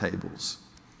route tables.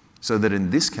 So that in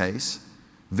this case,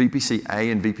 VPC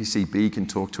A and VPC B can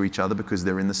talk to each other because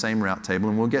they're in the same route table.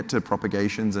 And we'll get to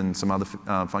propagations and some other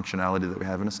functionality that we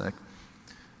have in a sec.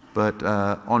 But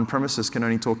on-premises can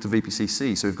only talk to VPC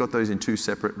C. So we've got those in 2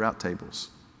 separate route tables.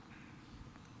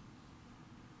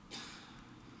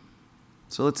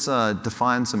 So let's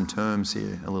define some terms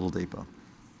here a little deeper.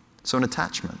 So an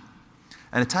attachment.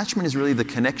 An attachment is really the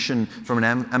connection from an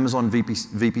Amazon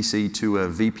VPC to a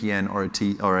VPN or a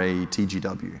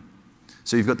TGW.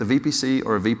 So you've got the VPC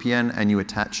or a VPN and you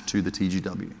attach to the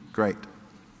TGW. Great.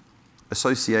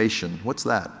 Association, what's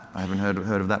that? I haven't heard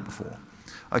of that before.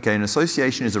 Okay, an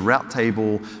association is a route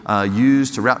table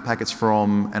used to route packets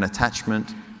from an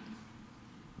attachment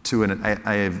to an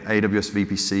AWS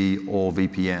VPC or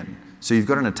VPN. So you've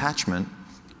got an attachment.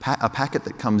 A packet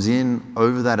that comes in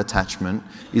over that attachment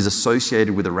is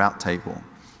associated with a route table.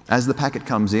 As the packet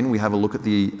comes in, we have a look at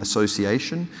the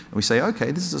association, and we say,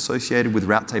 okay, this is associated with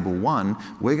route table 1.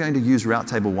 We're going to use route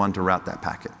table 1 to route that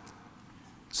packet.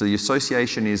 So the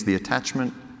association is the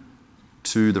attachment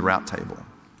to the route table.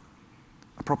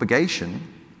 A propagation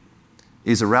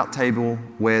is a route table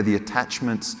where the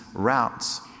attachment's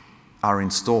routes are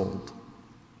installed.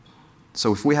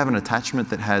 So if we have an attachment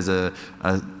that has a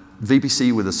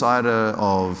VPC with a CIDR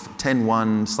of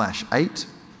 10.1/8,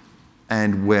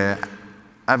 and we're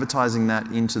advertising that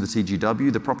into the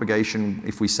TGW, the propagation,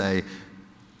 if we say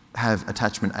have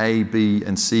attachment A, B,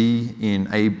 and C in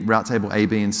a route table A,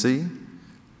 B, and C,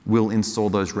 we'll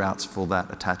install those routes for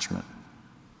that attachment.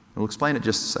 We'll explain it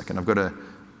just a second. I've got a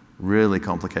really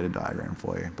complicated diagram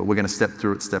for you, but we're going to step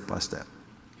through it step by step.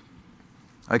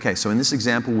 Okay, so in this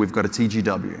example, we've got a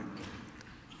TGW.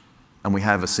 And we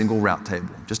have a single route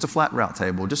table, just a flat route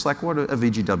table, just like what a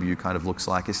VGW kind of looks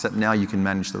like, except now you can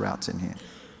manage the routes in here.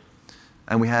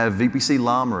 And we have VPC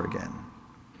Llama again.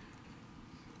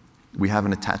 We have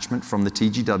an attachment from the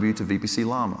TGW to VPC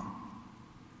Llama.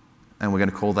 And we're going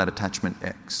to call that attachment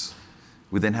X.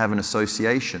 We then have an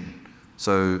association.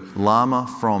 So Llama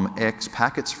from X,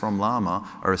 packets from Llama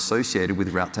are associated with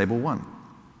route table 1.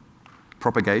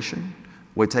 Propagation.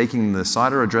 We're taking the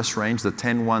CIDR address range, the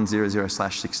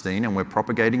 10.1.0.0/16, and we're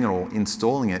propagating it or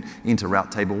installing it into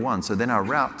route table 1. So then our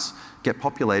routes get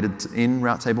populated in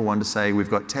route table 1 to say we've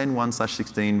got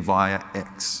 10.1/16 via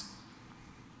X.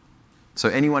 So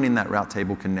anyone in that route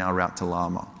table can now route to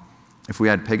Llama. If we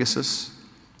add Pegasus,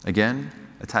 again,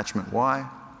 attachment Y,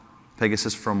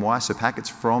 Pegasus from Y, so packets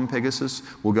from Pegasus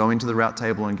will go into the route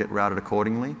table and get routed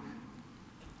accordingly.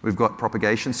 We've got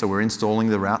propagation, so we're installing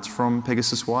the routes from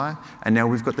Pegasus Y, and now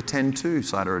we've got the 10.2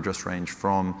 CIDR address range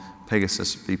from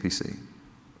Pegasus VPC.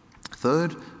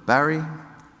 Third, Barry.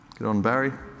 Get on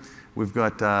Barry. We've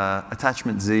got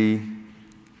attachment Z,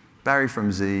 Barry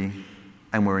from Z,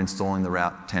 and we're installing the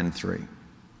route 10.3.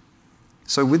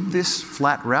 So with this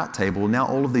flat route table, now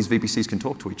all of these VPCs can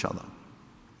talk to each other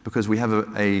because we have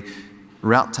a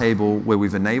route table where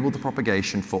we've enabled the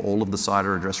propagation for all of the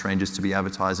CIDR address ranges to be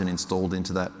advertised and installed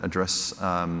into that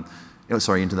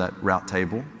into that route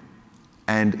table.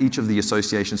 And each of the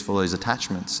associations for those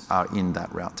attachments are in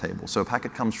that route table. So a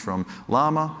packet comes from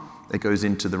Llama, it goes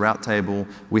into the route table,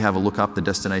 we have a lookup, the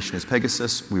destination is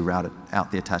Pegasus, we route it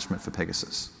out the attachment for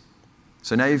Pegasus.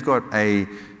 So now you've got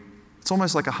it's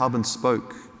almost like a hub and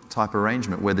spoke type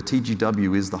arrangement where the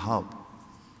TGW is the hub.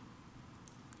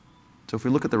 So if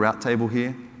we look at the route table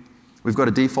here, we've got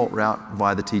a default route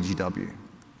via the TGW.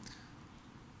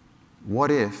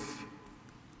 What if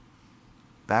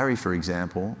Barry, for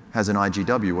example, has an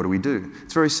IGW? What do?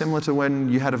 It's very similar to when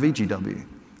you had a VGW.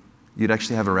 You'd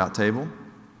actually have a route table,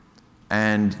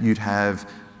 and you'd have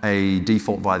a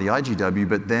default via the IGW,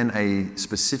 but then a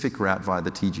specific route via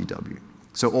the TGW.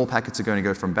 So all packets are going to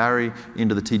go from Barry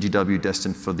into the TGW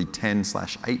destined for the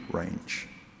 10/8 range.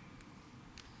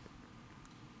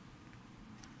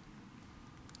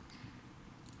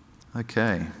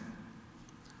 Okay,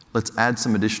 let's add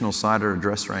some additional CIDR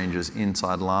address ranges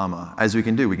inside Llama. As we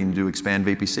can do expand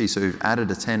VPC. So we've added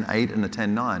a 10.8 and a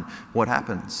 10.9. What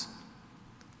happens?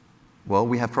 Well,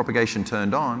 we have propagation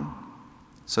turned on,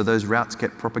 so those routes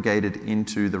get propagated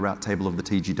into the route table of the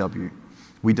TGW.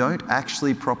 We don't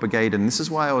actually propagate, and this is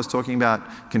why I was talking about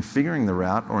configuring the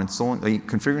route or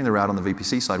configuring the route on the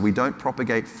VPC side. We don't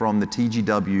propagate from the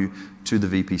TGW to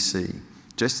the VPC.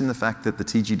 Just in the fact that the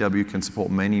TGW can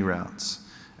support many routes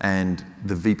and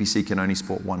the VPC can only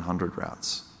support 100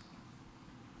 routes.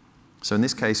 So in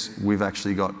this case, we've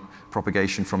actually got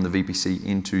propagation from the VPC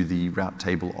into the route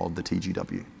table of the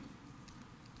TGW.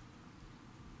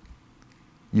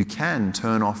 You can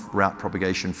turn off route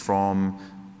propagation from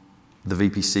the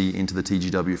VPC into the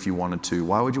TGW if you wanted to.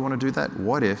 Why would you want to do that?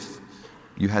 What if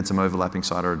you had some overlapping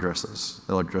CIDR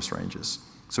address ranges?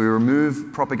 So we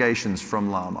remove propagations from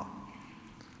Llama.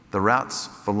 The routes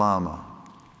for Llama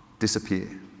disappear.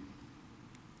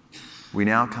 We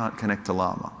now can't connect to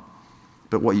Llama.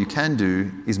 But what you can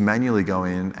do is manually go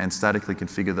in and statically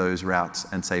configure those routes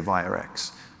and say via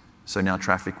X. So now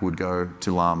traffic would go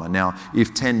to Llama. Now,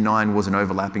 if 10.9 was an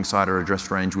overlapping CIDR address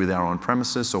range with our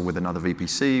on-premises or with another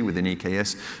VPC, with an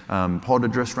EKS pod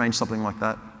address range, something like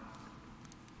that,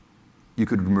 you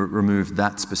could remove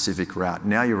that specific route.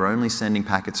 Now you're only sending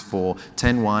packets for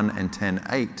 10.1 and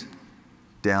 10.8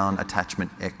 down attachment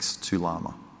X to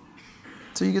Llama.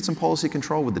 So you get some policy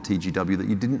control with the TGW that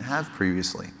you didn't have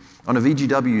previously. On a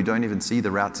VGW, you don't even see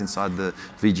the routes inside the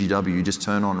VGW. You just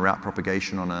turn on route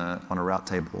propagation on a route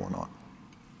table or not.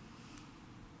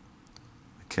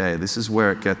 Okay, this is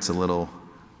where it gets a little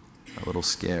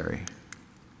scary.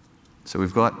 So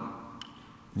we've got,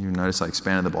 you notice I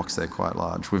expanded the box there quite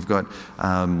large. We've got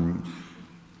the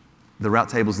route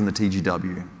tables in the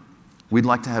TGW. We'd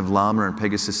like to have Llama and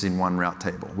Pegasus in one route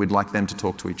table. We'd like them to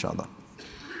talk to each other.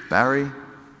 Barry,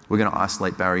 we're going to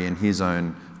isolate Barry in his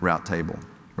own route table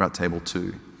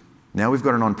 2. Now we've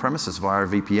got an on-premises via a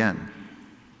VPN.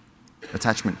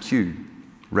 Attachment Q,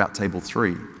 route table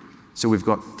 3. So we've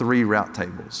got 3 route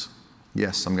tables.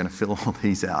 Yes, I'm going to fill all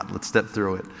these out. Let's step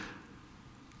through it.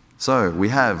 So we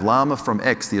have Llama from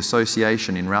X, the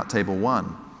association in route table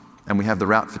 1, and we have the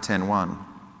route for 10.1.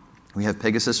 We have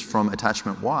Pegasus from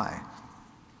attachment Y.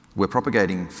 We're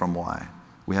propagating from Y.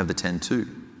 We have the 10.2.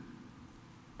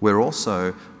 We're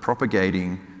also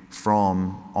propagating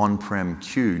from on-prem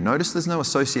Q. Notice there's no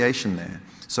association there.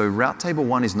 So route table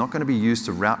 1 is not going to be used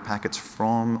to route packets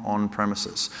from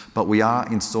on-premises, but we are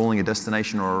installing a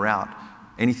destination or a route.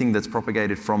 Anything that's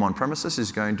propagated from on-premises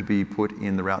is going to be put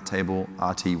in the route table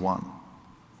RT1.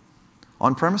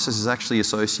 On-premises is actually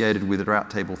associated with route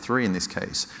table 3 in this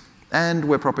case. And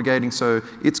we're propagating, so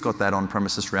it's got that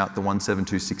on-premises route, the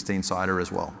 172.16 CIDR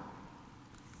as well.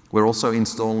 We're also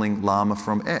installing Llama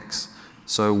from X.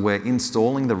 So we're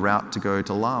installing the route to go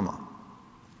to Llama.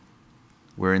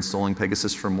 We're installing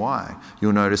Pegasus from Y.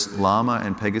 You'll notice Llama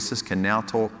and Pegasus can now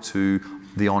talk to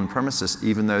the on-premises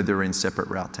even though they're in separate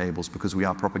route tables because we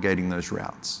are propagating those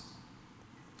routes.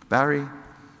 Barry,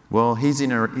 well, he's in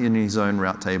his own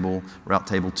route table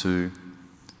 2.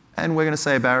 And we're going to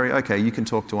say, Barry, okay, you can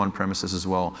talk to on-premises as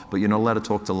well, but you're not allowed to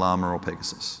talk to Llama or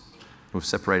Pegasus. We've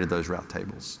separated those route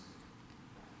tables.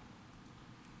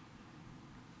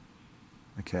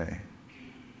 Okay.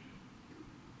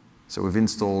 So we've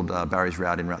installed Barry's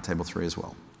route in route table 3 as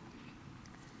well.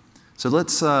 So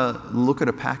let's look at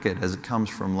a packet as it comes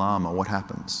from Llama. What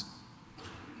happens?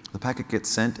 The packet gets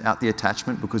sent out the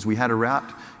attachment because we had a route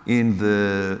in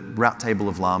the route table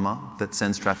of Llama that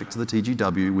sends traffic to the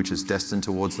TGW, which is destined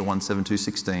towards the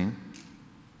 172.16.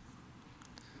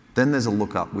 Then there's a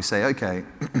lookup. We say, okay,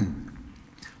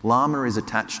 Llama is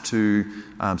attached to,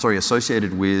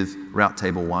 associated with route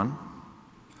table 1.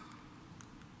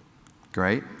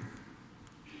 Great.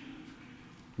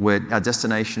 Where our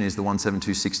destination is the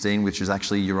 172.16, which is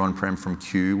actually your on-prem from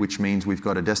Q, which means we've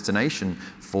got a destination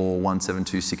for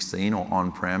 172.16 or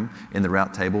on-prem in the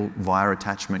route table via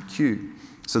attachment Q.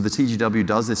 So the TGW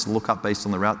does this lookup based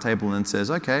on the route table and then says,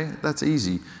 okay, that's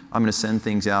easy. I'm going to send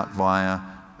things out via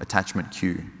attachment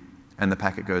Q. And the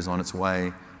packet goes on its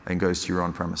way and goes to your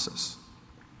on-premises.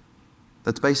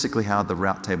 That's basically how the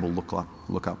route table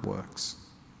lookup works.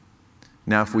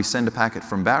 Now, if we send a packet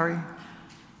from Barry,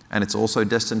 and it's also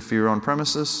destined for your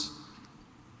on-premises,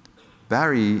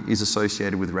 Barry is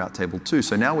associated with route table 2.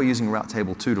 So now we're using route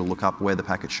table 2 to look up where the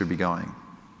packet should be going.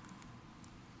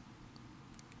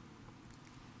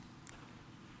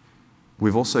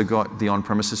 We've also got the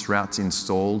on-premises routes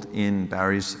installed in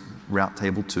Barry's route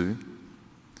table 2.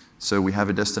 So we have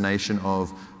a destination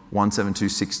of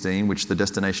 172.16, which the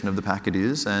destination of the packet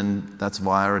is, and that's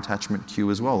via attachment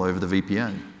Q as well over the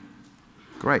VPN.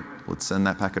 Great, let's send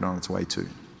that packet on its way too.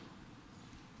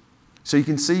 So you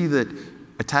can see that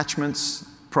attachments,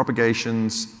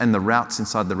 propagations, and the routes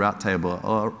inside the route table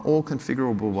are all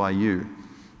configurable by you.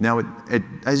 Now,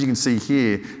 as you can see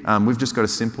here, we've just got a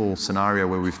simple scenario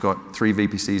where we've got 3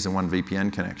 VPCs and 1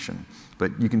 VPN connection.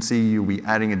 But you can see you'll be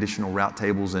adding additional route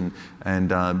tables, and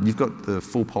you've got the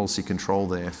full policy control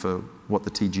there for what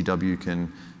the TGW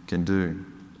can do.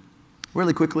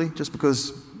 Really quickly, just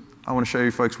because I want to show you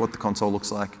folks what the console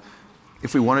looks like.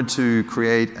 If we wanted to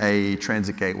create a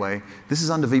transit gateway, this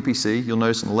is under VPC. You'll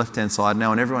notice on the left-hand side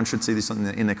now, and everyone should see this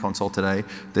in their console today,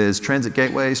 there's transit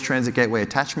gateways, transit gateway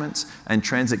attachments, and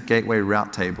transit gateway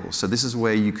route tables. So this is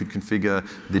where you could configure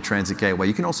the transit gateway.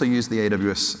 You can also use the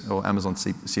AWS or Amazon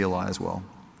CLI as well.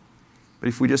 But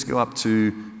if we just go up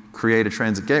to create a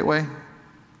transit gateway,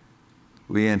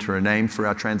 we enter a name for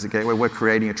our transit gateway. We're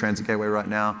creating a transit gateway right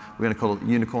now. We're going to call it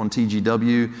Unicorn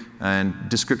TGW, and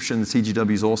description, the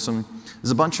TGW is awesome.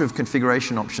 There's a bunch of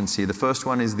configuration options here. The first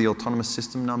one is the autonomous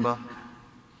system number.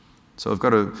 So I've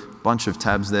got a bunch of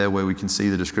tabs there where we can see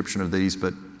the description of these,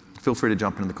 but feel free to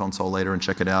jump into the console later and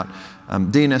check it out.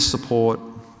 DNS support.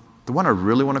 The one I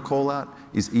really want to call out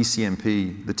is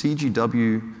ECMP. The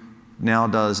TGW now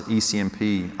does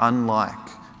ECMP, unlike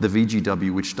the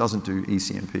VGW, which doesn't do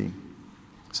ECMP.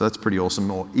 So that's pretty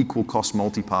awesome. Or equal cost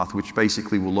multipath, which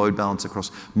basically will load balance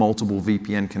across multiple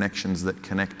VPN connections that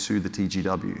connect to the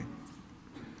TGW.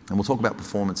 And we'll talk about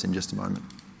performance in just a moment.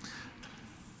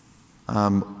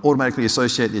 Automatically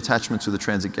associate the attachments with the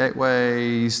transit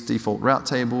gateways, default route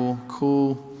table,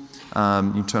 cool.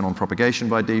 You can turn on propagation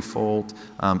by default,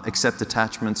 accept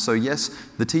attachments. So yes,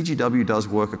 the TGW does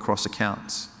work across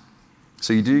accounts.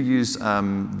 So you do use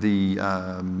the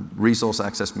Resource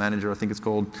Access Manager, I think it's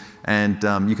called, and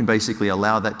you can basically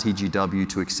allow that TGW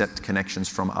to accept connections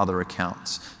from other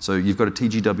accounts. So you've got a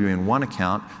TGW in one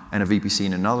account and a VPC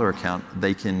in another account.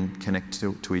 They can connect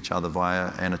to each other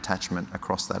via an attachment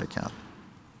across that account.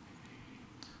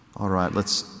 All right,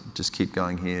 let's just keep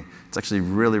going here. It's actually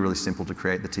really, really simple to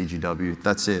create the TGW.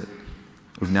 That's it.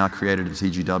 We've now created a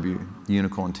TGW,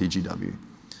 Unicorn TGW.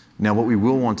 Now what we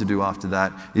will want to do after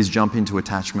that is jump into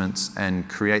attachments and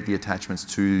create the attachments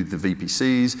to the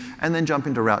VPCs, and then jump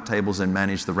into route tables and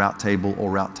manage the route table or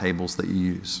route tables that you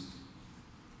use.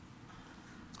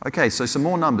 Okay, so some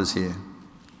more numbers here.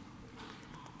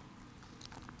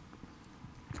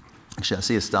 Actually, I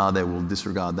see a star there. We'll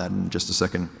disregard that in just a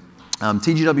second.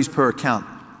 TGWs per account.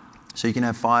 So you can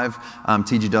have 5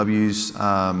 TGWs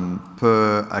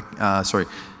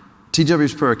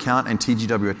TGWs per account and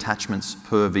TGW attachments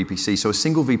per VPC. So a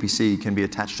single VPC can be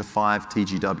attached to 5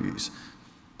 TGWs.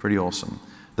 Pretty awesome.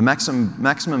 The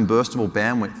maximum burstable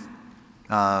bandwidth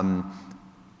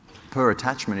per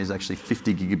attachment is actually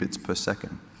 50 gigabits per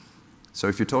second. So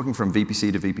if you're talking from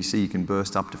VPC to VPC, you can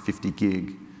burst up to 50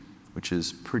 gig, which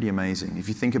is pretty amazing. If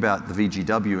you think about the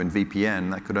VGW and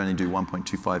VPN, that could only do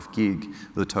 1.25 gig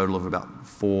with a total of about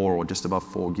 4 or just above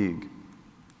 4 gig.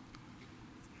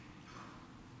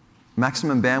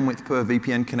 Maximum bandwidth per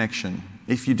VPN connection.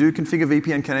 If you do configure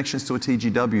VPN connections to a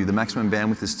TGW, the maximum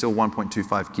bandwidth is still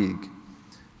 1.25 gig.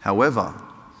 However,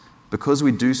 Because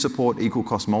we do support equal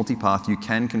cost multipath, you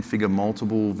can configure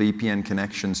multiple VPN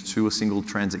connections to a single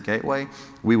transit gateway.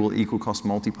 We will equal cost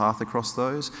multipath across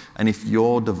those. And if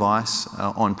your device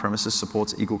on premises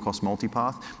supports equal cost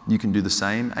multipath, you can do the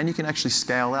same, and you can actually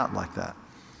scale out like that.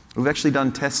 We've actually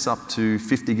done tests up to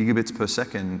 50 gigabits per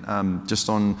second just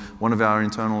on one of our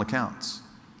internal accounts.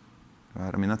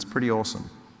 Right? I mean, that's pretty awesome.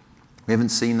 We haven't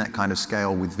seen that kind of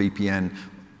scale with VPN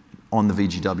on the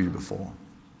VGW before.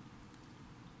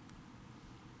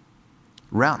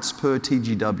 Routes per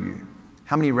TGW.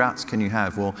 How many routes can you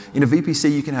have? Well, in a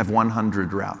VPC, you can have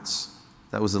 100 routes.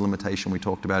 That was the limitation we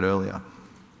talked about earlier.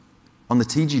 On the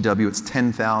TGW, it's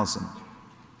 10,000.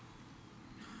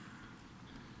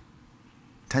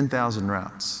 10,000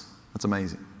 routes. That's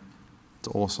amazing. It's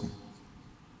awesome.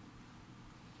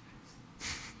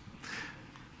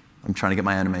 I'm trying to get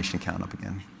my animation count up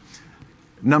again.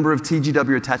 Number of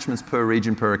TGW attachments per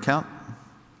region per account,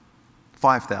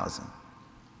 5,000.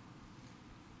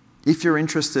 If you're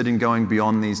interested in going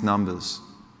beyond these numbers,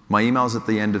 my email's at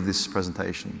the end of this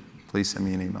presentation. Please send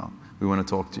me an email. We want to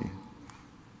talk to you.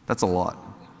 That's a lot.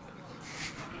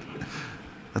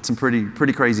 That's some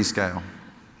pretty crazy scale.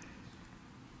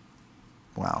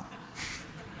 Wow.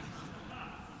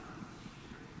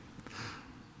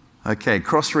 Okay,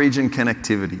 cross-region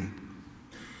connectivity.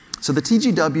 So the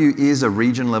TGW is a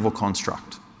region-level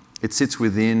construct. It sits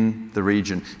within the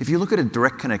region. If you look at a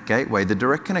Direct Connect gateway, the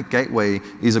Direct Connect gateway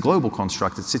is a global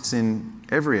construct. It sits in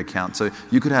every account. So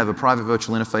you could have a private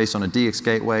virtual interface on a DX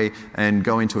gateway and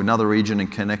go into another region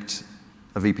and connect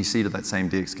a VPC to that same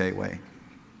DX gateway.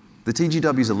 The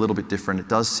TGW is a little bit different. It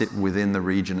does sit within the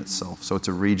region itself, so it's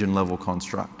a region-level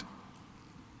construct.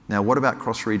 Now, what about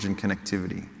cross-region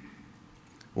connectivity?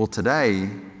 Well, today,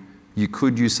 you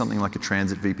could use something like a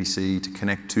transit VPC to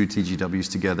connect two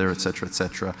TGWs together, et cetera, et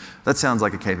cetera. That sounds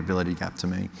like a capability gap to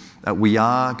me. We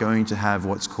are going to have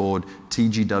what's called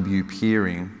TGW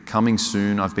peering coming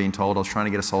soon, I've been told. I was trying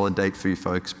to get a solid date for you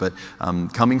folks, but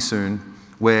coming soon,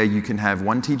 where you can have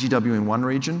one TGW in one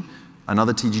region,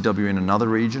 another TGW in another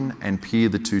region, and peer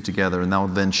the two together, and they'll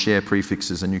then share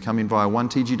prefixes. And you come in via one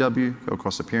TGW, go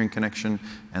across a peering connection,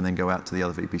 and then go out to the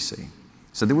other VPC.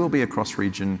 So there will be a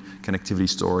cross-region connectivity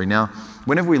story. Now,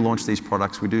 whenever we launch these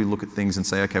products, we do look at things and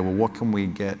say, okay, well, what can we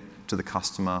get to the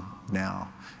customer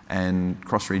now? And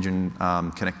cross-region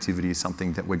connectivity is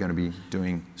something that we're going to be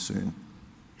doing soon.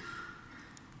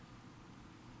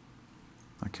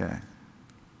 Okay.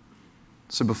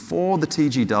 So before the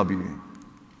TGW,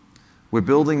 we're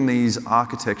building these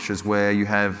architectures where you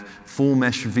have full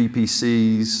mesh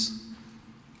VPCs,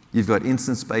 you've got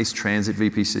instance-based transit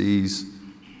VPCs,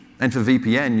 and for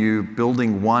VPN, you're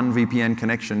building one VPN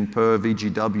connection per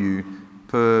VGW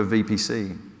per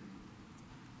VPC.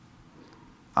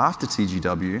 After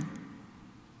TGW,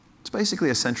 it's basically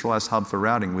a centralized hub for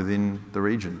routing within the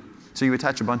region. So you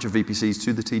attach a bunch of VPCs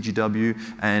to the TGW,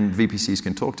 and VPCs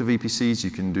can talk to VPCs.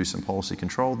 You can do some policy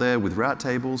control there with route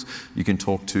tables. You can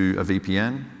talk to a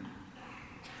VPN.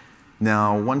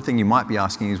 Now, one thing you might be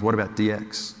asking is, what about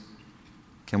DX?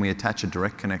 Can we attach a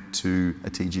direct connect to a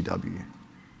TGW?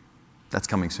 That's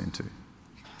coming soon too.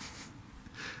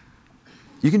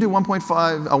 You can do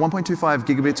 1.25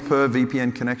 gigabits per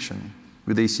VPN connection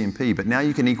with ECMP, but now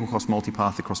you can equal cost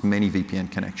multipath across many VPN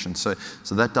connections. So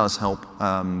that does help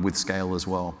with scale as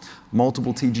well.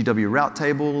 Multiple TGW route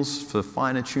tables for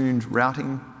finer tuned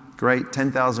routing, great.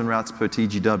 10,000 routes per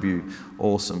TGW,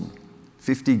 awesome.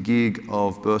 50 gig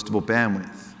of burstable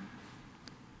bandwidth,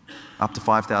 up to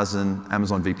 5,000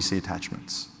 Amazon VPC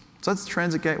attachments. So that's the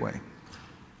transit gateway.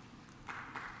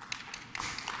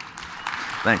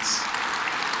 Thanks.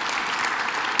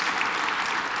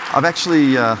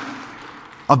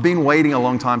 I've been waiting a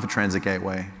long time for Transit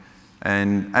Gateway,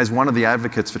 and as one of the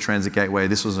advocates for Transit Gateway,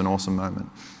 this was an awesome moment.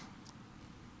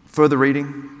 Further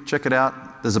reading, check it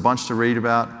out. There's a bunch to read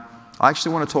about. I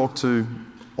actually want to talk to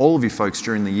all of you folks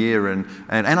during the year, and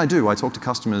I do. I talk to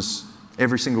customers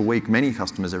every single week, many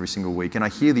customers every single week, and I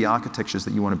hear the architectures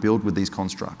that you want to build with these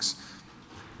constructs.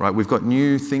 Right, we've got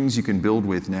new things you can build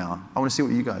with now. I want to see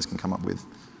what you guys can come up with.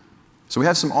 So we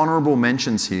have some honorable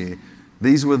mentions here.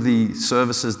 These were the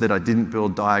services that I didn't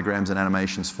build diagrams and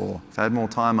animations for. If I had more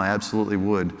time, I absolutely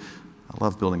would. I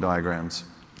love building diagrams.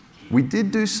 We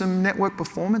did do some network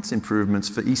performance improvements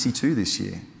for EC2 this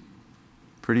year.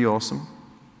 Pretty awesome.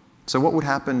 So what would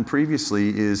happen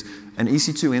previously is an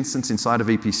EC2 instance inside a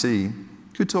VPC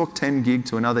could talk 10 gig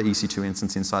to another EC2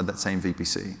 instance inside that same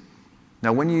VPC.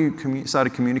 Now, when you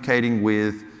started communicating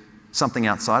with something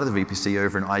outside of the VPC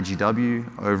over an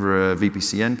IGW, over a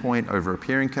VPC endpoint, over a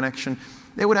peering connection,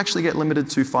 it would actually get limited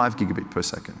to 5 gigabit per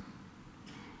second.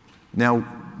 Now,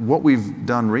 what we've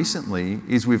done recently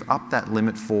is we've upped that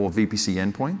limit for VPC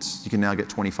endpoints. You can now get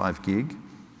 25 gig.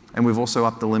 And we've also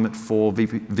upped the limit for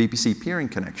VPC peering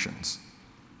connections.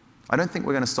 I don't think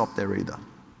we're going to stop there either,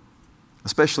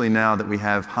 especially now that we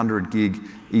have 100 gig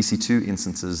EC2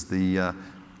 instances, the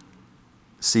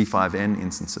C5N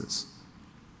instances.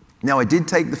 Now, I did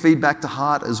take the feedback to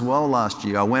heart as well last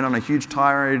year. I went on a huge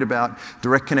tirade about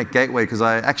Direct Connect Gateway because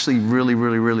I actually really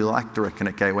like Direct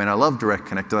Connect Gateway, and I love Direct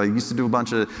Connect. I used to do a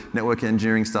bunch of network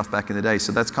engineering stuff back in the day,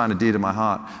 so that's kind of dear to my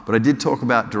heart. But I did talk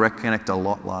about Direct Connect a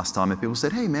lot last time, and people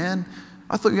said, hey man,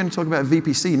 I thought you were going to talk about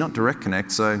VPC, not Direct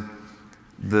Connect. So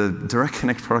the Direct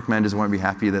Connect product managers won't be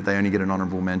happy that they only get an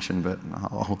honorable mention, but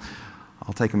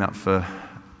I'll take them out for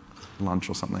lunch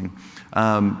or something.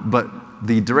 But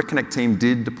the Direct Connect team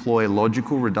did deploy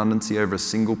logical redundancy over a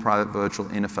single private virtual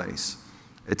interface.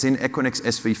 It's in Equinix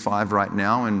SV5 right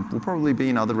now, and will probably be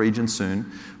in other regions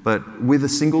soon. But with a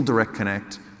single Direct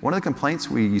Connect, one of the complaints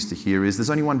we used to hear is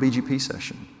there's only one BGP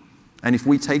session. And if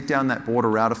we take down that border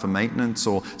router for maintenance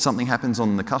or something happens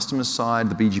on the customer's side,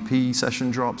 the BGP session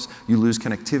drops, you lose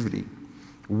connectivity.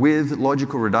 With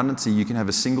logical redundancy, you can have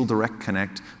a single Direct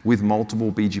Connect with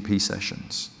multiple BGP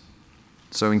sessions.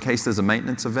 So in case there's a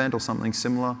maintenance event or something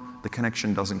similar, the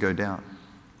connection doesn't go down.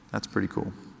 That's pretty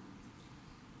cool.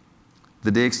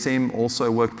 The DX team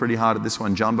also worked pretty hard at this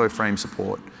one, jumbo frame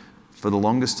support. For the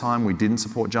longest time, we didn't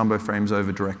support jumbo frames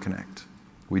over Direct Connect.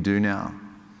 We do now.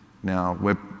 Now,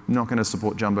 we're not going to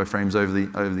support jumbo frames over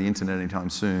the internet anytime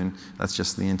soon. That's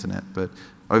just the internet. But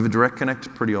over Direct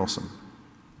Connect, pretty awesome.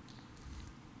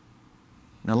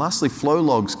 Now lastly, flow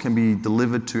logs can be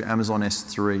delivered to Amazon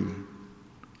S3.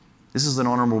 This is an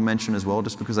honorable mention as well,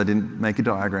 just because I didn't make a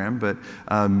diagram, but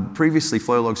previously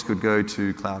flow logs could go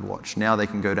to CloudWatch. Now they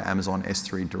can go to Amazon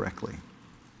S3 directly.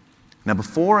 Now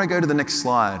before I go to the next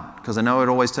slide, because I know it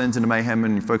always turns into mayhem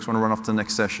and folks want to run off to the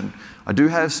next session, I do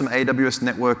have some AWS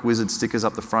Network Wizard stickers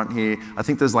up the front here. I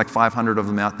think there's like 500 of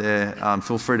them out there.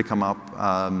 Feel free to come up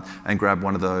and grab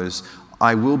one of those.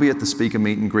 I will be at the speaker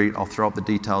meet and greet. I'll throw up the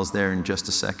details there in just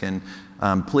a second.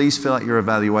 Please fill out your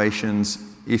evaluations.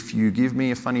 If you give me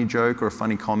a funny joke or a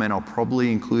funny comment, I'll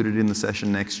probably include it in the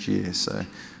session next year. So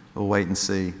we'll wait and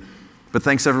see. But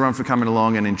thanks everyone for coming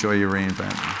along, and enjoy your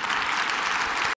reInvent.